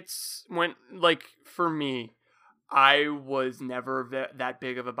 It's when, like, for me, I was never that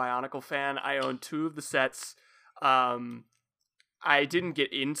big of a Bionicle fan. I owned 2 of the sets. I didn't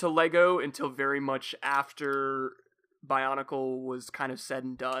get into LEGO until very much after Bionicle was kind of said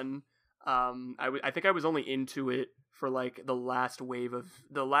and done. I think I was only into it for like the last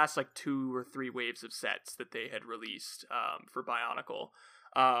 2 or 3 waves of sets that they had released for Bionicle.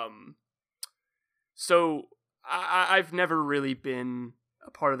 So I've never really been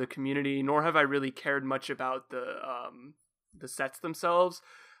a part of the community, nor have I really cared much about the sets themselves.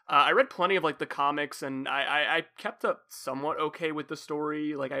 I read plenty of like the comics, and I kept up somewhat okay with the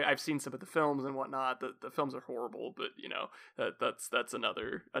story. Like I've seen some of the films and whatnot. The films are horrible, but you know that's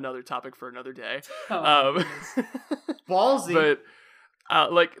another topic for another day. Ballsy, but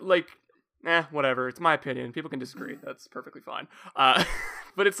whatever. It's my opinion. People can disagree. That's perfectly fine.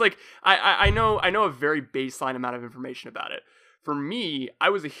 But it's like I know a very baseline amount of information about it. For me,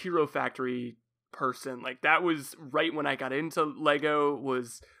 I was a Hero Factory person. Like that was right when I got into LEGO,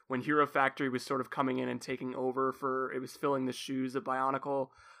 was when Hero Factory was sort of coming in and taking over it was filling the shoes of Bionicle.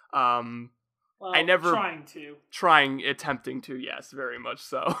 Attempting to, yes, very much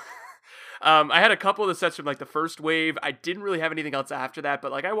so. I had a couple of the sets from like the first wave. I didn't really have anything else after that,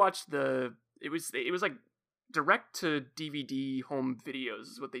 but like I watched the it was like direct to DVD home videos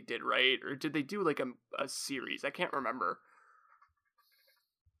is what they did, right? Or did they do like a series? I can't remember.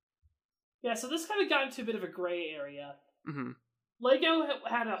 Yeah, so this kind of got into a bit of a gray area. Mm-hmm. Lego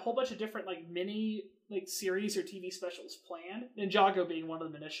had a whole bunch of different like mini like series or TV specials planned, Ninjago being one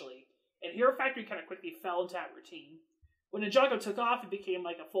of them initially. And Hero Factory kind of quickly fell into that routine. When Ninjago took off and became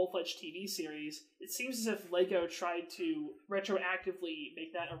like a full-fledged TV series, it seems as if Lego tried to retroactively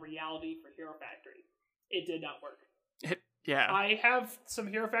make that a reality for Hero Factory. It did not work. Yeah. I have some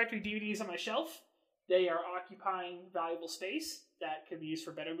Hero Factory DVDs on my shelf. They are occupying valuable space that could be used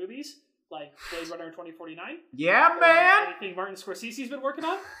for better movies, like Blade Runner 2049. Yeah, man! Anything Martin Scorsese's been working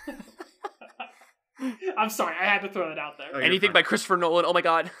on. I'm sorry, I had to throw that out there. Oh, you're Anything fine. by Christopher Nolan. Oh my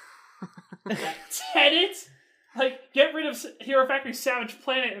god. Yeah. Tenet? Like, get rid of Hero Factory Savage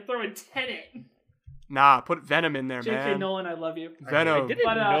Planet and throw in Tenet. Nah, put Venom in there, J.K. man. Nolan, I love you. Venom. I didn't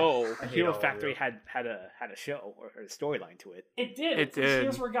But, know I hate Hero all of Factory you. had a show or a storyline to it. It did. It did.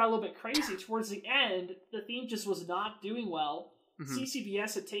 Here's where it got a little bit crazy. Towards the end, the theme just was not doing well. Mhm.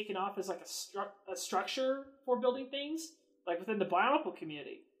 CCBS had taken off as like a structure for building things, like within the Bionicle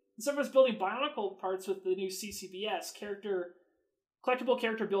community. And someone was building Bionicle parts with the new CCBS collectible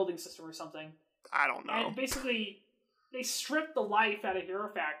character building system or something. I don't know. And basically, they stripped the life out of Hero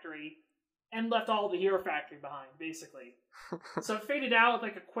Factory and left all the Hero Factory behind, basically. So it faded out with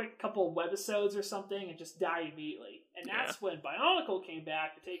like a quick couple of webisodes or something and just died immediately. And that's when Bionicle came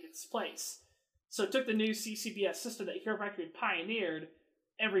back to take its place. So it took the new CCBS system that Hero Factory had pioneered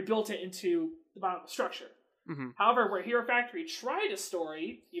and rebuilt it into the Bionicle structure. Mhm. However, where Hero Factory tried a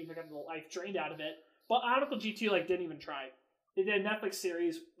story, even if it got the life drained out of it, but Bionicle GT like didn't even try. They did a Netflix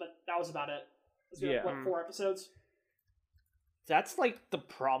series, but that was about it. It was, Yeah. what, 4 episodes? That's like the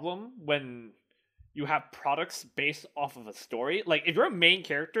problem when you have products based off of a story. Like if you're a main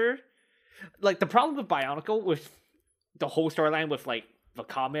character, like the problem with Bionicle with the whole storyline with like the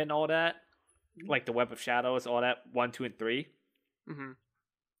comment and all that, like the Web of Shadows, all that 1, 2, and 3. Mm-hmm.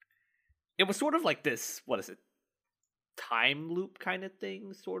 It was sort of like this. What is it? Time loop kind of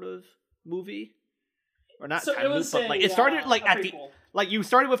thing, sort of movie, or not So time it loop, was but like it started like a at the prequel. like you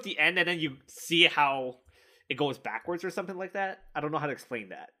started with the end and then you see how it goes backwards or something like that. I don't know how to explain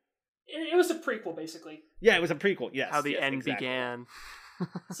that. It was a prequel, basically. Yeah, it was a prequel. Yes, How the yes, end exactly. began.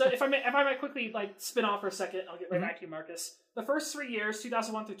 So if I might quickly like spin off for a second, I'll get right back to you, Marcus. The first 3 years,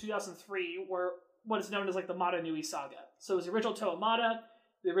 2001 through 2003, were what is known as like the Mata Nui saga. So it was the original Toa Mata,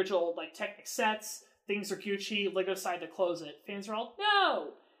 the original like Technic sets. Things are Gucci. Lego decided to close it. Fans are all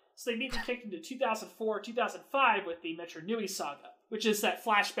no. So they immediately kicked into 2004, 2005 with the Metro Nui saga, which is that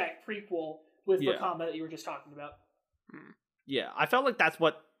flashback prequel with Yeah. Wakama that you were just talking about. Yeah, I felt like that's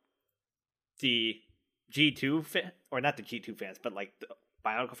what the G2 or not the G2 fans, but like the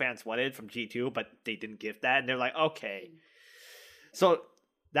Bionicle fans wanted from G2, but they didn't give that, and they're like, okay. So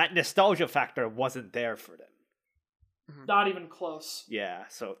that nostalgia factor wasn't there for them. Not even close. Yeah,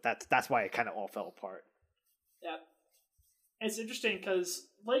 so that's why it kind of all fell apart. Yeah. It's interesting because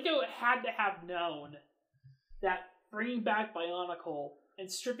Lego had to have known that bringing back Bionicle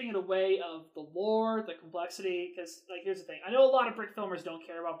and stripping it away of the lore, the complexity, because, like, here's the thing. I know a lot of brick filmers don't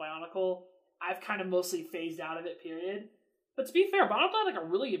care about Bionicle. I've kind of mostly phased out of it, period. But to be fair, Bionicle had, like, a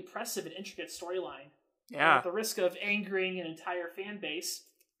really impressive and intricate storyline. And Yeah. at the risk of angering an entire fan base,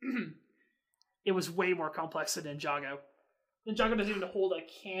 it was way more complex than Ninjago. Ninjago doesn't even hold a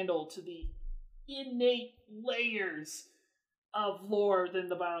candle to the innate layers of lore than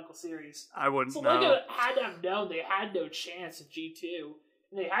the Bionicle series. I wouldn't So know. Lego had to have known they had no chance at G2.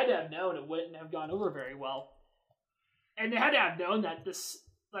 And they had to have known it wouldn't have gone over very well. And they had to have known that this,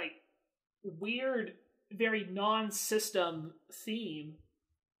 like, weird, very non-system theme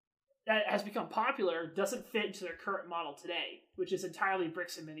that has become popular doesn't fit into their current model today, which is entirely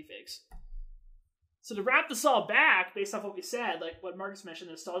bricks and minifigs. So to wrap this all back, based off what we said, like what Marcus mentioned,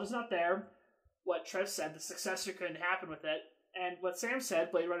 the nostalgia's not there. What Trev said, the successor couldn't happen with it. And what Sam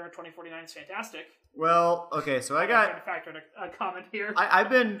said, Blade Runner 2049 is fantastic. Well, okay, so I I'm trying to got. factor in a comment here. I've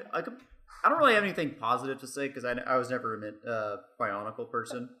been. I don't really have anything positive to say because I was never a Bionicle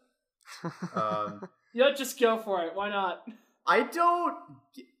person. You know, just go for it. Why not? I don't.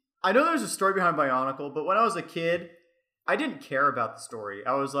 I know there's a story behind Bionicle, but when I was a kid, I didn't care about the story.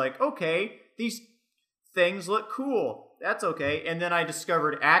 I was like, okay, these things look cool. That's okay. And then I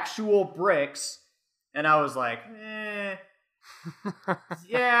discovered actual bricks, and I was like,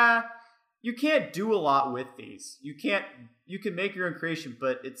 yeah, you can't do a lot with these. You can make your own creation,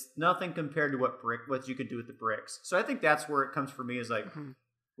 but it's nothing compared to what you can do with the bricks. So I think that's where it comes for me is like,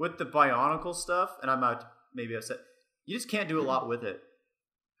 with the Bionicle stuff, and I'm not maybe upset, you just can't do a lot with it.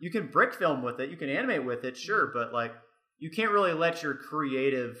 you can brick film with it, you can animate with it, sure, but like you can't really let your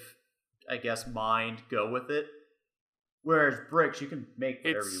creative, I guess, mind go with it. Whereas bricks, you can make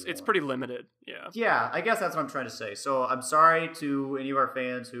whatever you want. It's pretty limited, yeah. Yeah, I guess that's what I'm trying to say. So I'm sorry to any of our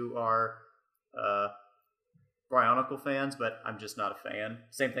fans who are Bionicle fans, but I'm just not a fan.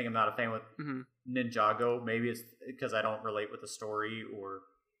 Same thing, I'm not a fan with Ninjago. Maybe it's because I don't relate with the story,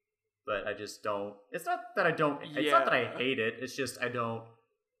 but I just don't. It's not that I don't. It's not that I hate it. It's just I don't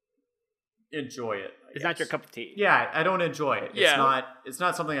enjoy it. It's not your cup of tea. Yeah, I don't enjoy it. Yeah. It's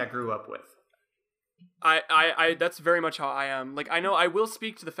not something I grew up with. I that's very much how I am. Like, I know I will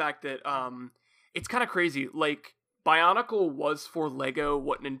speak to the fact that it's kind of crazy. Like, Bionicle was for Lego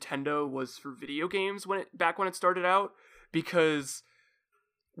what Nintendo was for video games back when it started out, because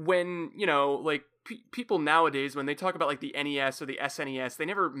when, you know, like people nowadays, when they talk about like the NES or the SNES, they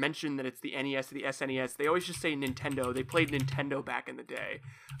never mention that it's the NES or the SNES. They always just say Nintendo. They played Nintendo back in the day.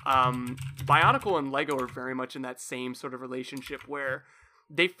 Bionicle and Lego are very much in that same sort of relationship where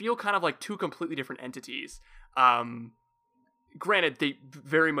they feel kind of like two completely different entities. Granted, they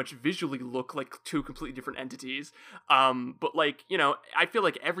very much visually look like two completely different entities. But like, you know, I feel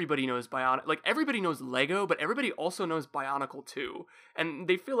like everybody knows everybody knows Lego, but everybody also knows Bionicle too. And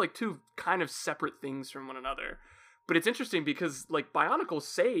they feel like two kind of separate things from one another. But it's interesting because like Bionicle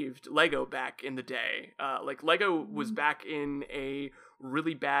saved Lego back in the day. Like Lego was back in a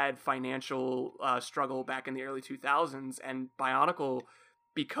really bad financial struggle back in the early 2000s, and Bionicle,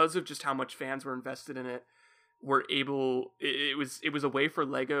 because of just how much fans were invested in it, were able, it was a way for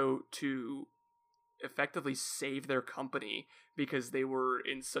Lego to effectively save their company because they were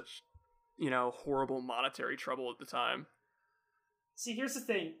in such, you know, horrible monetary trouble at the time. See, here's the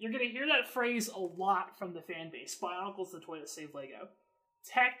thing. You're going to hear that phrase a lot from the fan base. Bionicle's the toy that saved Lego.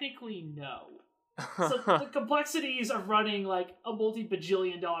 Technically, no. So the complexities of running like a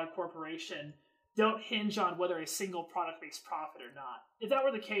multi-bajillion-dollar corporation don't hinge on whether a single product makes profit or not. If that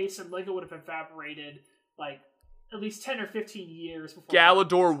were the case, then Lego would have evaporated like at least 10 or 15 years before.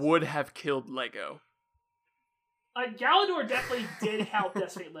 Galador would have killed Lego. Galador definitely did help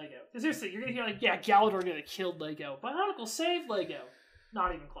decimate Lego. Because here's the thing, you're going to hear like, yeah, Galador nearly killed Lego. Bionicle saved Lego.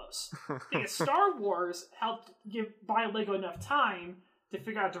 Not even close. Because Star Wars helped buy Lego enough time to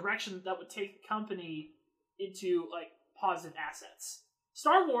figure out a direction that would take the company into like positive assets.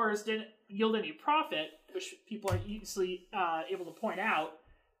 Star Wars didn't yield any profit, which people are easily able to point out,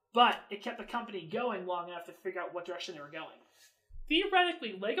 but it kept the company going long enough to figure out what direction they were going.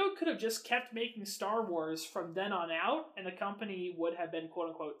 Theoretically, Lego could have just kept making Star Wars from then on out, and the company would have been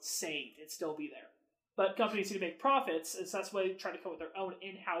quote-unquote saved. It'd still be there. But companies need to make profits, and so that's why they try to come up with their own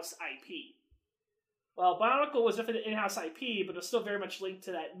in-house IP. Well, Bionicle was definitely the in-house IP, but it was still very much linked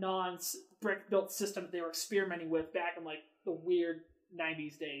to that non-brick-built system that they were experimenting with back in like the weird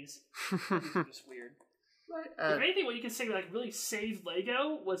 90s days. It was just weird. If anything, what you can say like really saved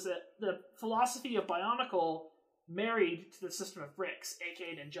Lego was that the philosophy of Bionicle married to the system of bricks,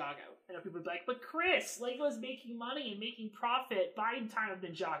 aka Ninjago. And people would be like, but Chris, Lego is making money and making profit buying time of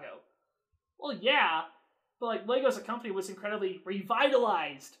Ninjago. Well, yeah, but like Lego as a company was incredibly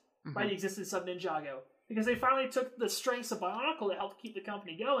revitalized by the existence of Ninjago. Because they finally took the strengths of Bionicle that helped keep the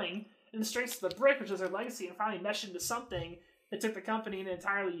company going, and the strengths of the brick, which was their legacy, and finally meshed into something that took the company in an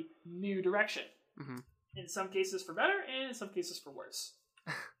entirely new direction. In some cases for better, and in some cases for worse.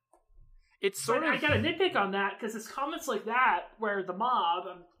 It's sort of... I got a nitpick on that, because it's comments like that, where the mob,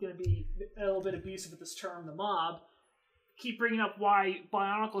 I'm going to be a little bit abusive with this term, the mob, keep bringing up why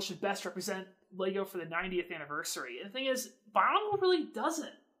Bionicle should best represent Lego for the 90th anniversary. And the thing is, Bionicle really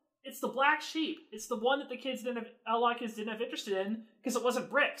doesn't. It's the black sheep. It's the one that a lot of kids didn't have interest in, because it wasn't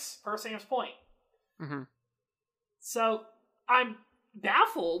bricks, per Sam's point. So, I'm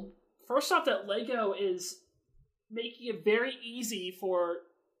baffled, first off, that Lego is making it very easy for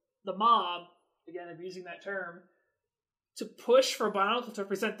the mob, again abusing that term, to push for Bionicle to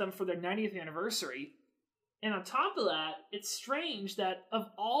represent them for their 90th anniversary. And on top of that, it's strange that of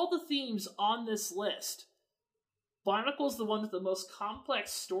all the themes on this list, Bionicle is the one with the most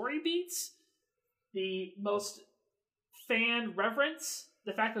complex story beats, the most fan reverence,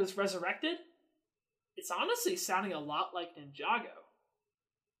 the fact that it's resurrected. It's honestly sounding a lot like Ninjago.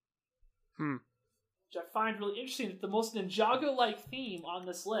 Which I find really interesting, that the most Ninjago-like theme on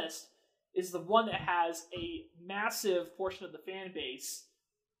this list is the one that has a massive portion of the fan base,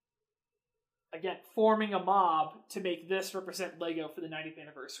 again, forming a mob to make this represent Lego for the 90th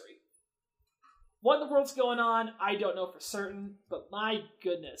anniversary. What in the world's going on? I don't know for certain, but my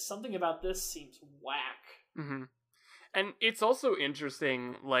goodness, something about this seems whack. And it's also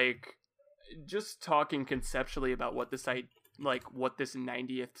interesting, like, just talking conceptually about what this like what this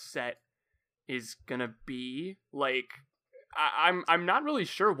 90th set is gonna be. Like, I'm not really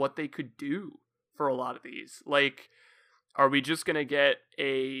sure what they could do for a lot of these. Like, are we just gonna get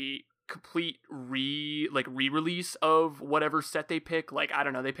a complete re-release of whatever set they pick? Like, I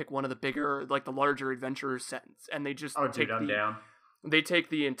don't know, they pick one of the bigger, like the larger adventure sets, and they just down. They take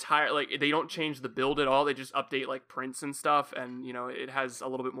the entire, like, they don't change the build at all. They just update like prints and stuff, and you know, it has a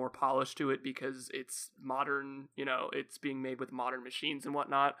little bit more polish to it because it's modern. You know, it's being made with modern machines and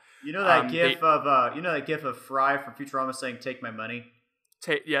whatnot. You know that gif of Fry from Futurama saying "Take my money."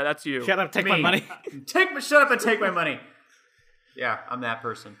 Yeah, that's you. Shut up, take my money. Shut up and take my money. Yeah, I'm that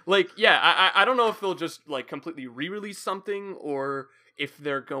person. Like, yeah, I don't know if they'll just like completely re-release something, or if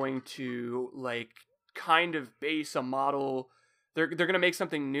they're going to like kind of base a model. They're going to make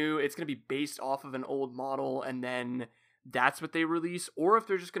something new. It's going to be based off of an old model, and then that's what they release. Or if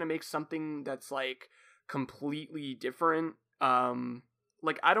they're just going to make something that's like completely different.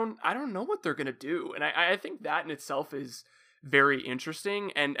 Like, I don't know what they're going to do. And I think that in itself is very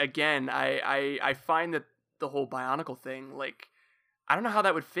interesting. And again, I find that the whole Bionicle thing, like, I don't know how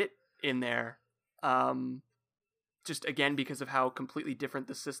that would fit in there. Just again, because of how completely different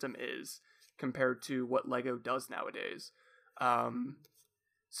the system is compared to what LEGO does nowadays. So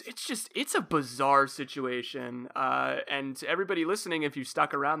it's a bizarre situation. And to everybody listening, if you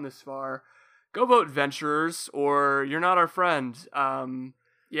stuck around this far, go vote Venturers, or you're not our friend.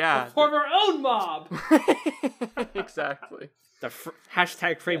 Yeah. Form our own mob. Exactly. The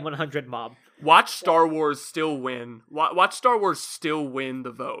hashtag Frame100 mob. Watch Star Wars still win. Watch Star Wars still win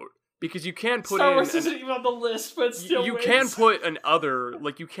the vote. Because you can put Star Wars isn't even on the list, but still you wins. can put an other,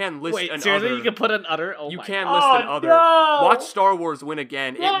 like you can list Wait, an seriously, other. you can put an other? Oh you my can God. list an other. No! Watch Star Wars win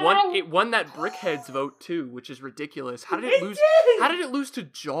again. No! It won that Brickheads vote too, which is ridiculous. How did it lose? did! How did it lose to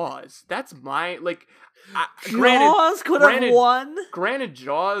Jaws? That's my like. Jaws could have won. Granted,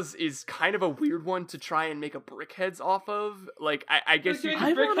 Jaws is kind of a weird one to try and make a Brickheads off of. Like, I guess you.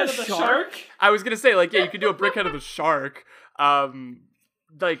 I Could, want a shark. I was gonna say, like, yeah, you could do a Brickhead of the shark.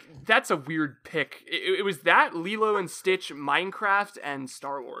 Like, that's a weird pick. It was that, Lilo and Stitch, Minecraft, and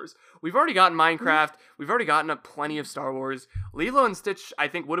Star Wars. We've already gotten Minecraft. We've already gotten plenty of Star Wars. Lilo and Stitch, I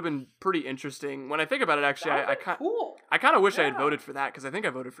think, would have been pretty interesting. When I think about it, actually, I kind of wish I had voted for that, because I think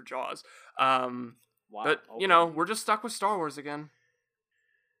I voted for Jaws. Wow, but, you know, we're just stuck with Star Wars again.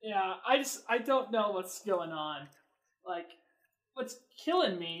 Yeah, I don't know what's going on. Like, what's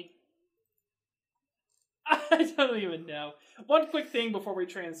killing me, I don't even know. One quick thing before we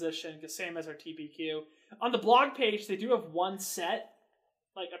transition, because same as our TPQ. On the blog page, they do have one set,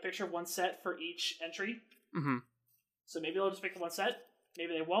 like a picture of one set for each entry. Mm-hmm. So maybe they'll just pick the one set.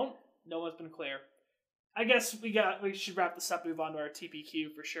 Maybe they won't. No one's been clear. I guess we should wrap this up, move on to our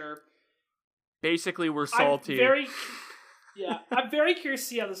TPQ for sure. Basically, we're salty. I'm very curious to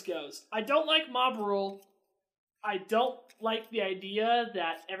see how this goes. I don't like mob rule. I don't like the idea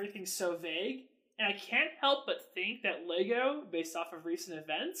that everything's so vague. And I can't help but think that LEGO, based off of recent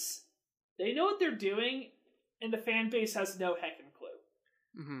events, they know what they're doing, and the fan base has no heckin'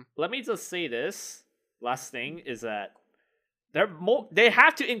 clue. Mm-hmm. Let me just say this. Last thing is that they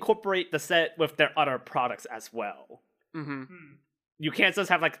have to incorporate the set with their other products as well. Mm-hmm. You can't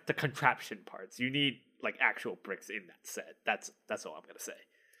just have like the contraption parts. You need like actual bricks in that set. That's all I'm gonna say.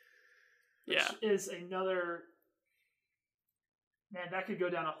 Which is another... Man, that could go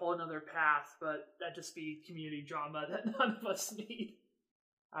down a whole nother path, but that'd just be community drama that none of us need.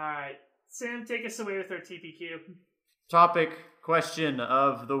 Alright, Sam, take us away with our TPQ. Topic question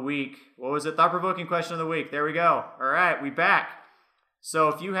of the week. What was it? Thought-provoking question of the week. There we go. Alright, we back. So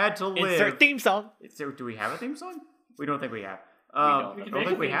if you had to live... Insert theme song. Do we have a theme song? We don't think we have. We can don't make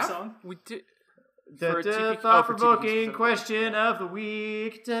think a we theme have. song. We did. The thought-provoking question of the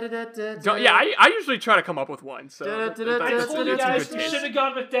week. Yeah, I usually try to come up with one. So I told you guys we should have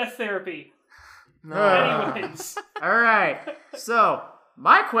gone with death therapy. Anyways. Alright, so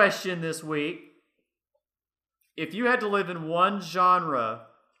my question this week, if you had to live in one genre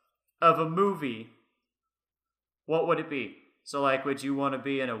of a movie, what would it be? So, like, would you want to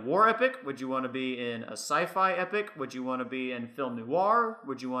be in a war epic? Would you want to be in a sci-fi epic? Would you want to be in film noir?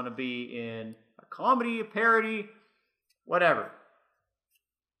 Would you want to be in a comedy, a parody? Whatever.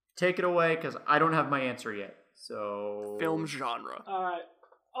 Take it away, because I don't have my answer yet. So... Film genre. Alright,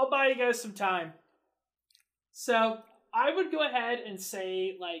 I'll buy you guys some time. So, I would go ahead and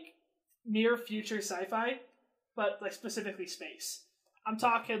say, like, near future sci-fi, but, like, specifically space. I'm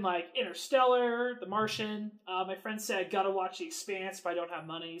talking, like, Interstellar, The Martian. My friend said, gotta watch The Expanse, but I don't have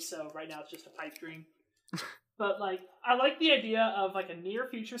money, so right now it's just a pipe dream. But, like, I like the idea of, like, a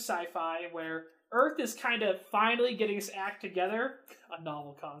near-future sci-fi where Earth is kind of finally getting its act together. A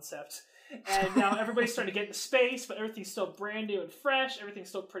novel concept. And now everybody's starting to get into space, but everything's still brand new and fresh. Everything's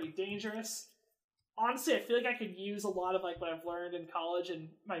still pretty dangerous. Honestly, I feel like I could use a lot of like what I've learned in college and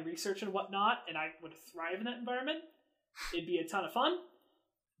my research and whatnot, and I would thrive in that environment. It'd be a ton of fun.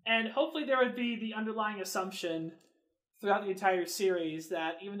 And hopefully there would be the underlying assumption throughout the entire series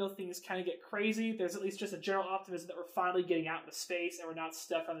that even though things kind of get crazy, there's at least just a general optimism that we're finally getting out into space and we're not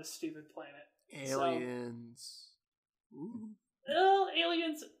stuck on this stupid planet. Aliens. Well,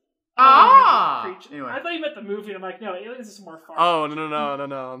 aliens... Anyway. I thought you meant the movie, and I'm like, no, aliens is more far. Oh,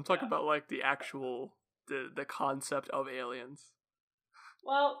 no. I'm talking about like the actual, the concept of aliens.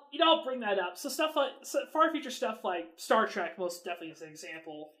 Well, I'll bring that up. So stuff like far future stuff like Star Trek, most definitely is an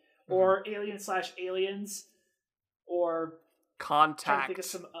example, or Alien/Aliens, or Contact. I'm trying to think of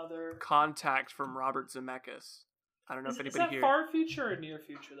some other Contact from Robert Zemeckis. I don't know if anybody is that here. far future or near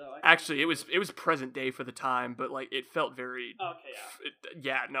future though? Actually, it was present day for the time, but like it felt very. Okay,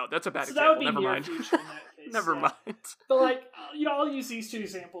 yeah. No, that's a bad so example. that would be Never near mind. future in that case. Never mind. But like, I'll use these two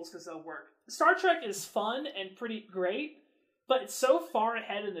examples because they'll work. Star Trek is fun and pretty great, but it's so far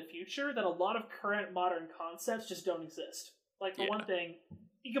ahead in the future that a lot of current modern concepts just don't exist. Like for one thing,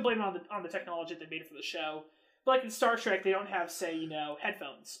 you can blame it on the technology that they made for the show. But like in Star Trek, they don't have, say,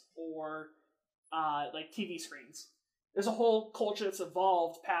 headphones or like TV screens. There's a whole culture that's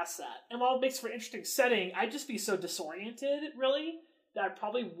evolved past that. And while it makes for an interesting setting, I'd just be so disoriented, really, that I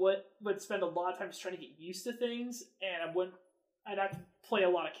probably would spend a lot of time just trying to get used to things, and I'd have to play a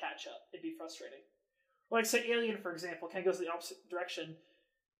lot of catch up. It'd be frustrating. Like, say, Alien, for example, kind of goes in the opposite direction.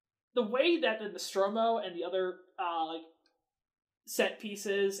 The way that the Nostromo and the other, set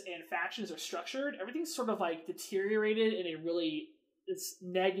pieces and factions are structured, everything's sort of, deteriorated in a really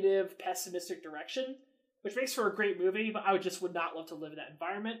negative, pessimistic direction, which makes for a great movie, but I would not love to live in that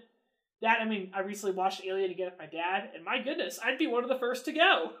environment. I recently watched Alien again with my dad, and my goodness, I'd be one of the first to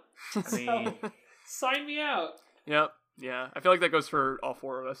go. So, sign me out. Yep. Yeah. I feel like that goes for all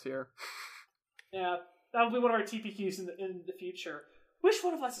four of us here. Yeah, that'll be one of our TPQs in the future. Which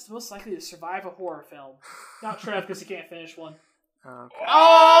one of us is most likely to survive a horror film? Not Trev, because he can't finish one. Okay.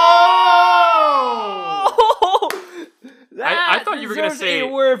 I thought you were gonna say a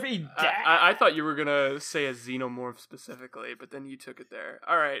worthy death. I thought you were gonna say a xenomorph specifically, but then you took it there.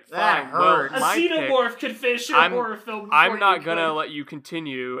 All right, That fine. hurts. Well, A my xenomorph could finish a horror film. I'm not gonna let you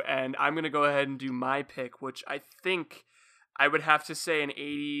continue, and I'm gonna go ahead and do my pick, which I think I would have to say an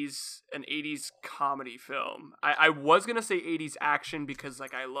 80s comedy film. I was gonna say 80s action because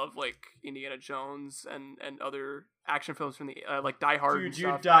I love Indiana Jones and other action films from the Die Hard. Dude, and you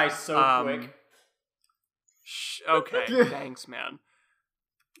stuff. die so quick. Okay, thanks, man.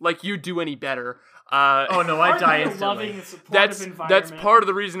 You do any better? Oh no, I die instantly. Loving and supportive environment. That's part of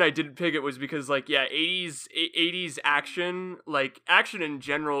the reason I didn't pick it was because 80s action, action in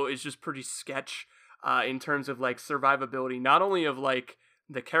general is just pretty sketch in terms of survivability, not only of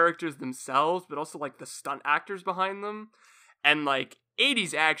the characters themselves, but also the stunt actors behind them. And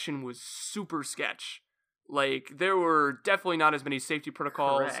 80s action was super sketch. There were definitely not as many safety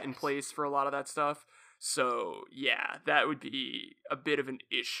protocols in place for a lot of that stuff. So, yeah, that would be a bit of an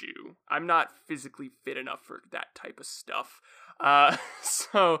issue. I'm not physically fit enough for that type of stuff.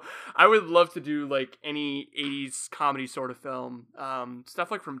 So, I would love to do, any 80s comedy sort of film. Stuff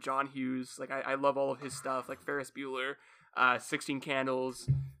from John Hughes. I love all of his stuff, Ferris Bueller, 16 Candles,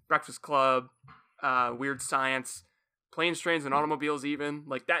 Breakfast Club, Weird Science, Planes, Trains, and Automobiles even.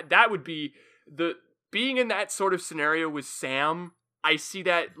 That would be... Being in that sort of scenario with Sam, I see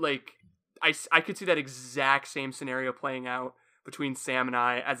that, I could see that exact same scenario playing out between Sam and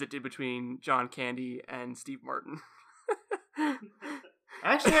I as it did between John Candy and Steve Martin. I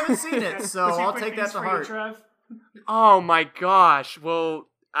actually haven't seen it, so I'll take that to heart. Trev? Oh my gosh. Well,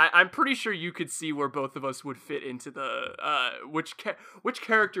 I'm pretty sure you could see where both of us would fit into the which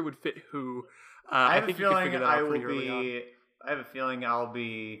character would fit who. I have think a you could feeling figure that out pretty early on. I have a feeling I'll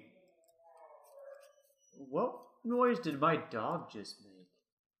be. What noise did my dog just make?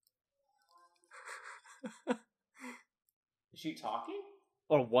 Is she talking?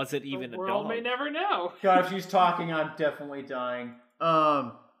 Or was it even The a world dog? may never know. God, if she's talking, I'm definitely dying.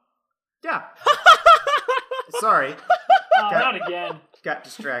 Yeah. Sorry. Not again. Got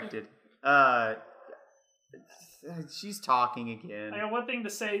distracted. She's talking again. I got one thing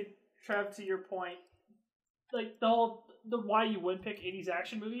to say, Trev, to your point. The why you would pick 80s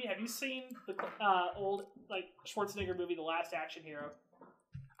action movie. Have you seen the old Schwarzenegger movie, The Last Action Hero?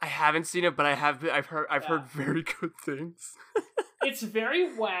 I haven't seen it, but I've heard very good things. It's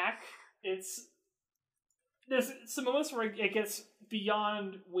very whack. There's some moments where it gets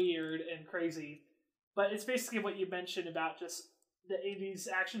beyond weird and crazy, but it's basically what you mentioned about just the 80s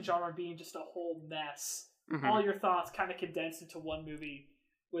action genre being just a whole mess. Mhm. All your thoughts kind of condensed into one movie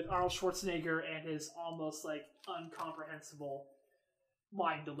with Arnold Schwarzenegger and his almost like incomprehensible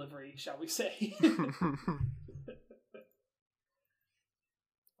line delivery, shall we say.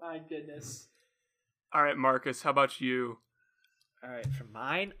 My goodness. All right, Marcus, how about you? All right, for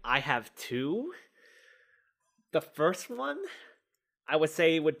mine, I have two. The first one, I would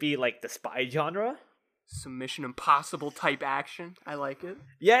say, would be like the spy genre. Some Mission Impossible type action. I like it.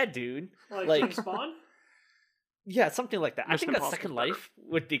 Yeah, dude. Like James Bond? Yeah, something like that. I Mission think a Impossible Second better. Life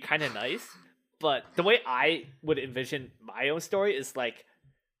would be kind of nice. But the way I would envision my own story is like,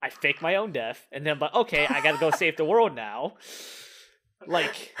 I fake my own death, and then I'm like, okay, I gotta go save the world now.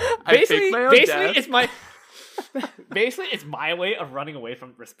 Like, I fake my own basically, death. it's my basically it's my way of running away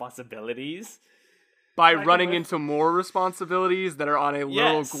from responsibilities. By Back running with- into more responsibilities that are on a little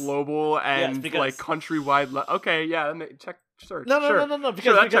Yes. global and because- like countrywide. Okay, yeah, check. Sure. No, sure. because,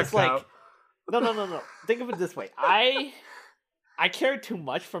 Sure, that because checks like, out. no. Think of it this way: I care too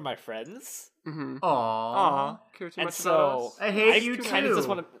much for my friends, Mm-hmm. Aww. Aw, care too and much about so us. I hate you kind too. of just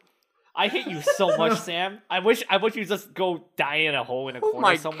want to. I hate you so much, Sam. I wish you just go die in a hole in a Oh corner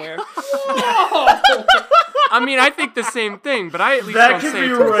my somewhere. Oh! I mean, I think the same thing, but I at least That don't could say be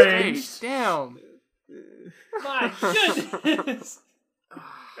it to his arranged. face. Damn. My goodness.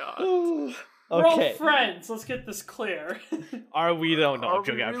 God. We're all Okay, friends. Let's get this clear. are we? Don't know. Are I'm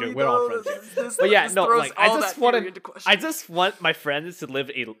joking. we I'm really joking. We're all though? friends. This- But yeah, this no, throws like, I all just that wanna- theory into question. I just want my friends to live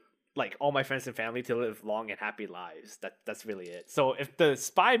all my friends and family to live long and happy lives. That's really it. So if the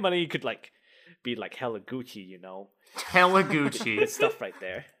spy money could like be like hella Gucci, you know, Hella good Gucci. stuff right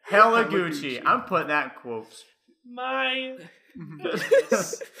there. Hella Gucci. I'm putting that in quotes. My Mhm.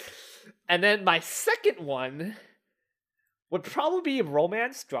 goodness. And then my second one would probably be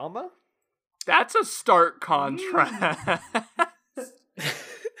romance drama. That's a stark contrast.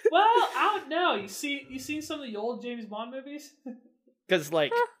 Well, I don't know. You seen some of the old James Bond movies? Because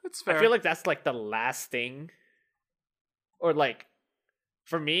like That's fair. I feel like that's like the last thing, or like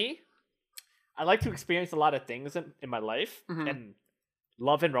for me, I like to experience a lot of things in my life, Mhm. and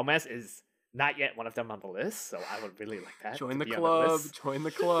love and romance is not yet one of them on the list. So I would really like that. join to the be on club. list. Join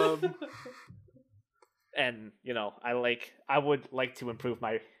the club. And you know, I would like to improve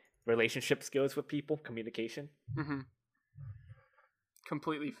my relationship skills with people, communication. hmm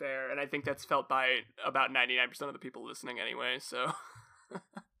Completely fair, and I think that's felt by about 99% of the people listening anyway. So.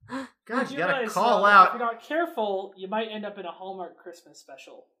 God, Did you gotta realize, call though, that out. If you're not careful, you might end up in a Hallmark Christmas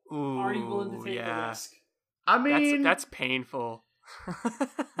special. Ooh, Are you willing to take yeah. the risk? I mean, That's painful.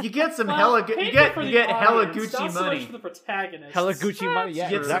 you get some Well, hella. You painful get for you the get hella audience, Gucci not so money. much for the protagonist. Hella Gucci money, yeah,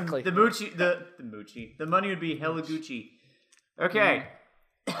 You get some- exactly. The money would be hella Gucci. Okay,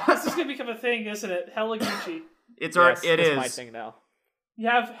 This is gonna become a thing, isn't it? Hella Gucci. it's Yes, it that's my is. thing now. You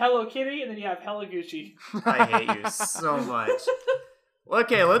have Hello Kitty, and then you have Hella Gucci. I hate you so much.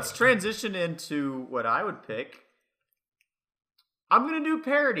 Okay, let's transition into what I would pick. I'm gonna do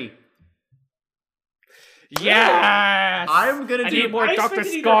parody. Yes, I'm gonna I do need more I Dr.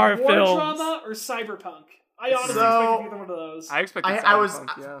 expected Scar either war films. drama or cyberpunk. I honestly So- expected either one of those. I expected. I was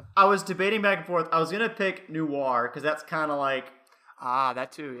Cyberpunk, yeah. I was debating back and forth. I was gonna pick noir because that's kind of like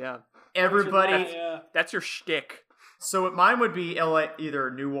That too. Yeah. everybody. Yeah. That's your shtick. So mine would be either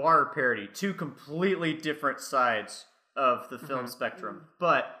noir or parody, two completely different sides of the film spectrum.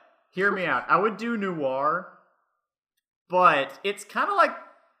 But hear me out. I would do noir, but it's kind of like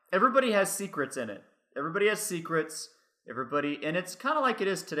everybody has secrets in it. Everybody has secrets. And it's kind of like it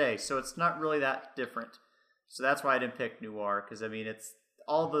is today. So it's not really that different. So that's why I didn't pick noir, because I mean it's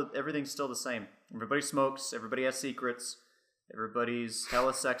everything's still the same. Everybody smokes. Everybody has secrets. Everybody's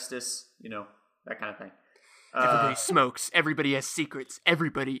hella sexist. You know, that kind of thing. Everybody smokes. Everybody has secrets.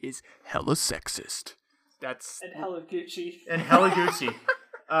 Everybody is hella sexist. That's And Hella Gucci. and hella Gucci.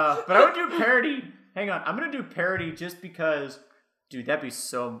 But I would do parody. Hang on, I'm gonna do parody just because, dude,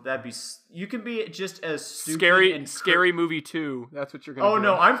 you can be just as stupid scary. and Scary movie 2. That's what you're gonna. Oh do.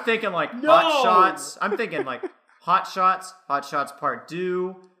 no, I'm thinking like No! Hot Shots. I'm thinking like Hot Shots Part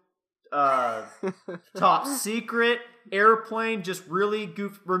 2, Top Secret, Airplane, just really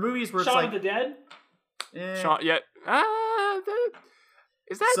movies where it's Shaun of like, the Dead. Shaun, yeah.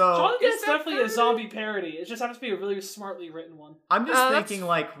 Is that So- Shaun of the Dead is is that definitely a parody? zombie parody. It just happens to be a really smartly written one. I'm just that's- thinking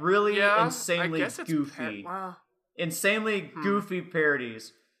like really yeah, insanely I guess it's goofy. wow. Insanely goofy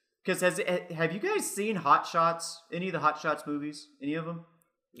parodies. Because have you guys seen Hot Shots? Any of the Hot Shots movies? Any of them?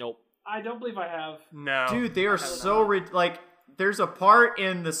 Nope. I don't believe I have. No, Dude, they are have so like. There's a part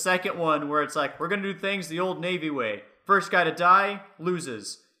in the second one where it's like we're gonna do things the old Navy way. First guy to die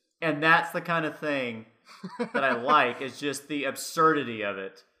loses. And that's the kind of thing that I like, is just the absurdity of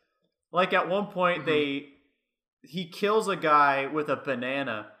it. Like at one point, he kills a guy with a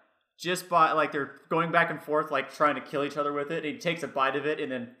banana just by, like, they're going back and forth, like, trying to kill each other with it. And he takes a bite of it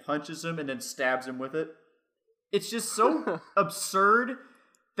and then punches him and then stabs him with it. It's just so absurd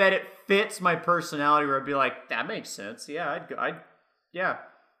that it fits my personality, where I'd be like, that makes sense. Yeah, yeah.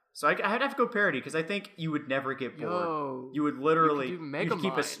 So I'd have to go parody, because I think you would never get bored. Yo, you would literally, you'd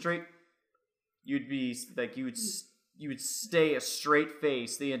keep a straight, you'd be, like, you would stay a straight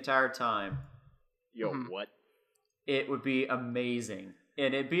face the entire time. Yo, what? It would be amazing.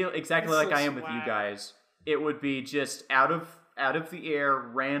 And it'd be exactly It's like so I am with you swag. guys. It would be just out of the air,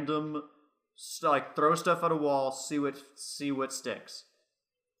 random, like, throw stuff at a wall, see what sticks.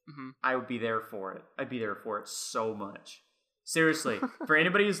 I would be there for it. I'd be there for it so much. Seriously, for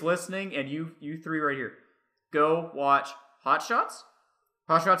anybody who's listening, and you three right here, go watch Hot Shots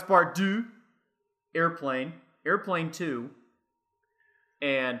Part 2, Airplane 2,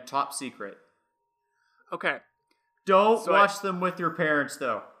 and Top Secret. Okay. Don't So watch them with your parents,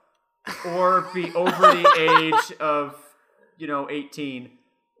 though. Or be over the age of, 18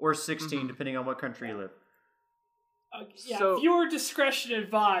 or 16, depending on what country you live. Yeah, So- viewer discretion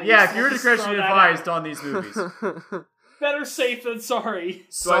advised. Yeah, if you're Let's just throw discretion that advised out. on these movies. Better safe than sorry.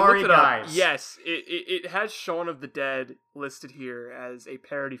 So I Sorry, looked it up. guys. Yes, it has Shaun of the Dead listed here as a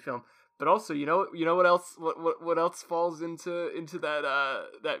parody film. But also, you know what else? What else falls into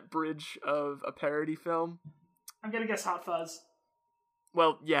that bridge of a parody film? I'm gonna guess Hot Fuzz.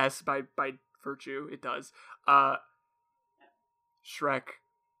 Well, yes, by virtue, it does. Shrek.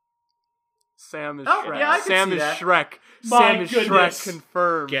 Sam is Oh, Shrek. yeah, I can Sam see is that. Shrek. My Sam is goodness. Shrek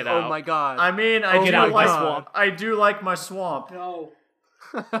confirmed. Get Oh out. my god. I mean, Get out of my swamp. I do like my swamp. No.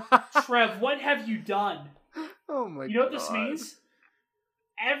 Trev, what have you done? Oh my god. You know what this means?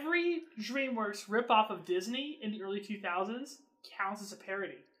 Every DreamWorks ripoff of Disney in the early 2000s counts as a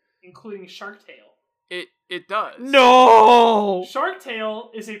parody, including Shark Tale. It does. No! Shark Tale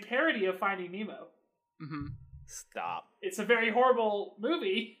is a parody of Finding Nemo. Mm-hmm. Stop. It's a very horrible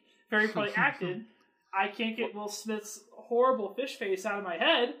movie, very poorly acted. I can't get Will Smith's horrible fish face out of my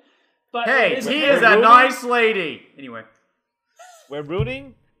head, but Hey, it is he a is a parody. nice lady. Anyway. We're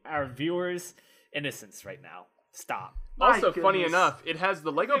rooting our viewers' innocence right now. Stop. My Also, funny goodness. enough, it has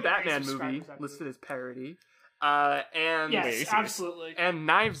the Lego think Batman I movie subscribe to that listed movie. as parody, and Yes, serious? absolutely. and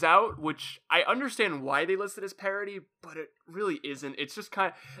Knives Out, which I understand why they listed as parody, but it really isn't. It's just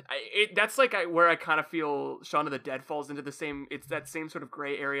kind of that's like where I kind of feel Shaun of the Dead falls into the same. It's that same sort of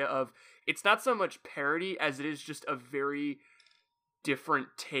gray area of it's not so much parody as it is just a very different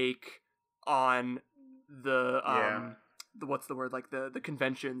take on the Yeah. the what's the word, like the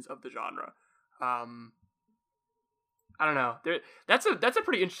conventions of the genre. I don't know. That's a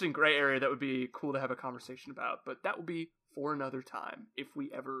pretty interesting gray area that would be cool to have a conversation about, but that will be for another time if we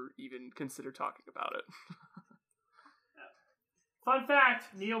ever even consider talking about it. Fun fact: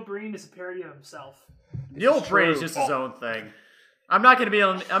 Neil Breen is a parody of himself. Neil Breen is true. just his own thing. I am not gonna be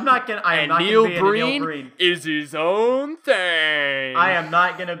in a Neil Neil Breen Breen. is his own thing. I am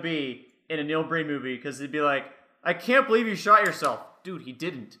not gonna be in a Neil Breen movie because he'd be like, I can't believe you shot yourself. Dude, he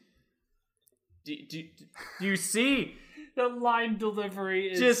didn't. Do you see The line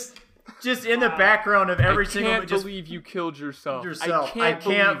delivery is just in the background of every I single can't just believe you killed yourself. I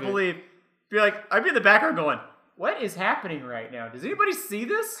can't it. believe. Be like, I'd be in the background going, what is happening right now? Does anybody see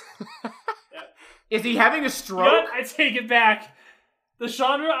this? Is he having a You know stroke? what? I take it back. The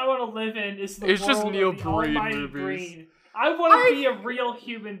genre I want to live in is the It's just world Neil of the Breen almighty movies. Breen. I want to be a real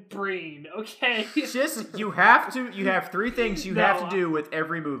human Breen, okay? Just you have three things you No, have to do with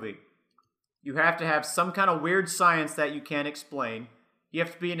every movie. You have to have some kind of weird science that you can't explain. You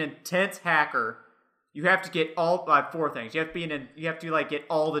have to be an intense hacker. You have to get four things. You have to like get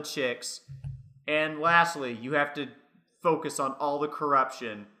all the chicks. And lastly, you have to focus on all the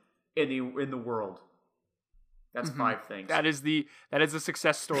corruption in the world. That's 5 things. That is a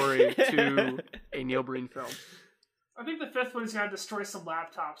success story to a Neil Breen film. I think the fifth one's gonna destroy some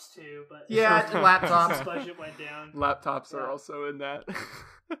laptops too, but Yeah, his laptops. budget went down. Laptops are Yeah. also in that.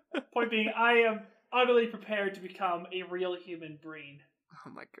 Point being, I am utterly prepared to become a real human Breen. Oh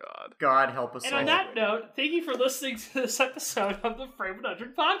my god. God help us And all. on that note, thank you for listening to this episode of the Frame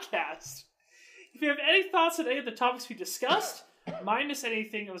 100 podcast. If you have any thoughts on any of the topics we discussed, minus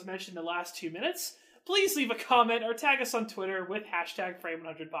anything that was mentioned in the last 2 minutes, please leave a comment or tag us on Twitter with hashtag Frame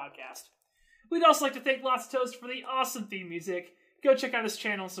 100 podcast. We'd also like to thank Lots of Toast for the awesome theme music. Go check out his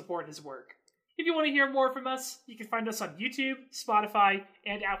channel and support his work. If you want to hear more from us, you can find us on YouTube, Spotify,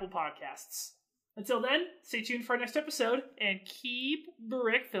 and Apple Podcasts. Until then, stay tuned for our next episode and keep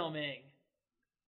brick filming.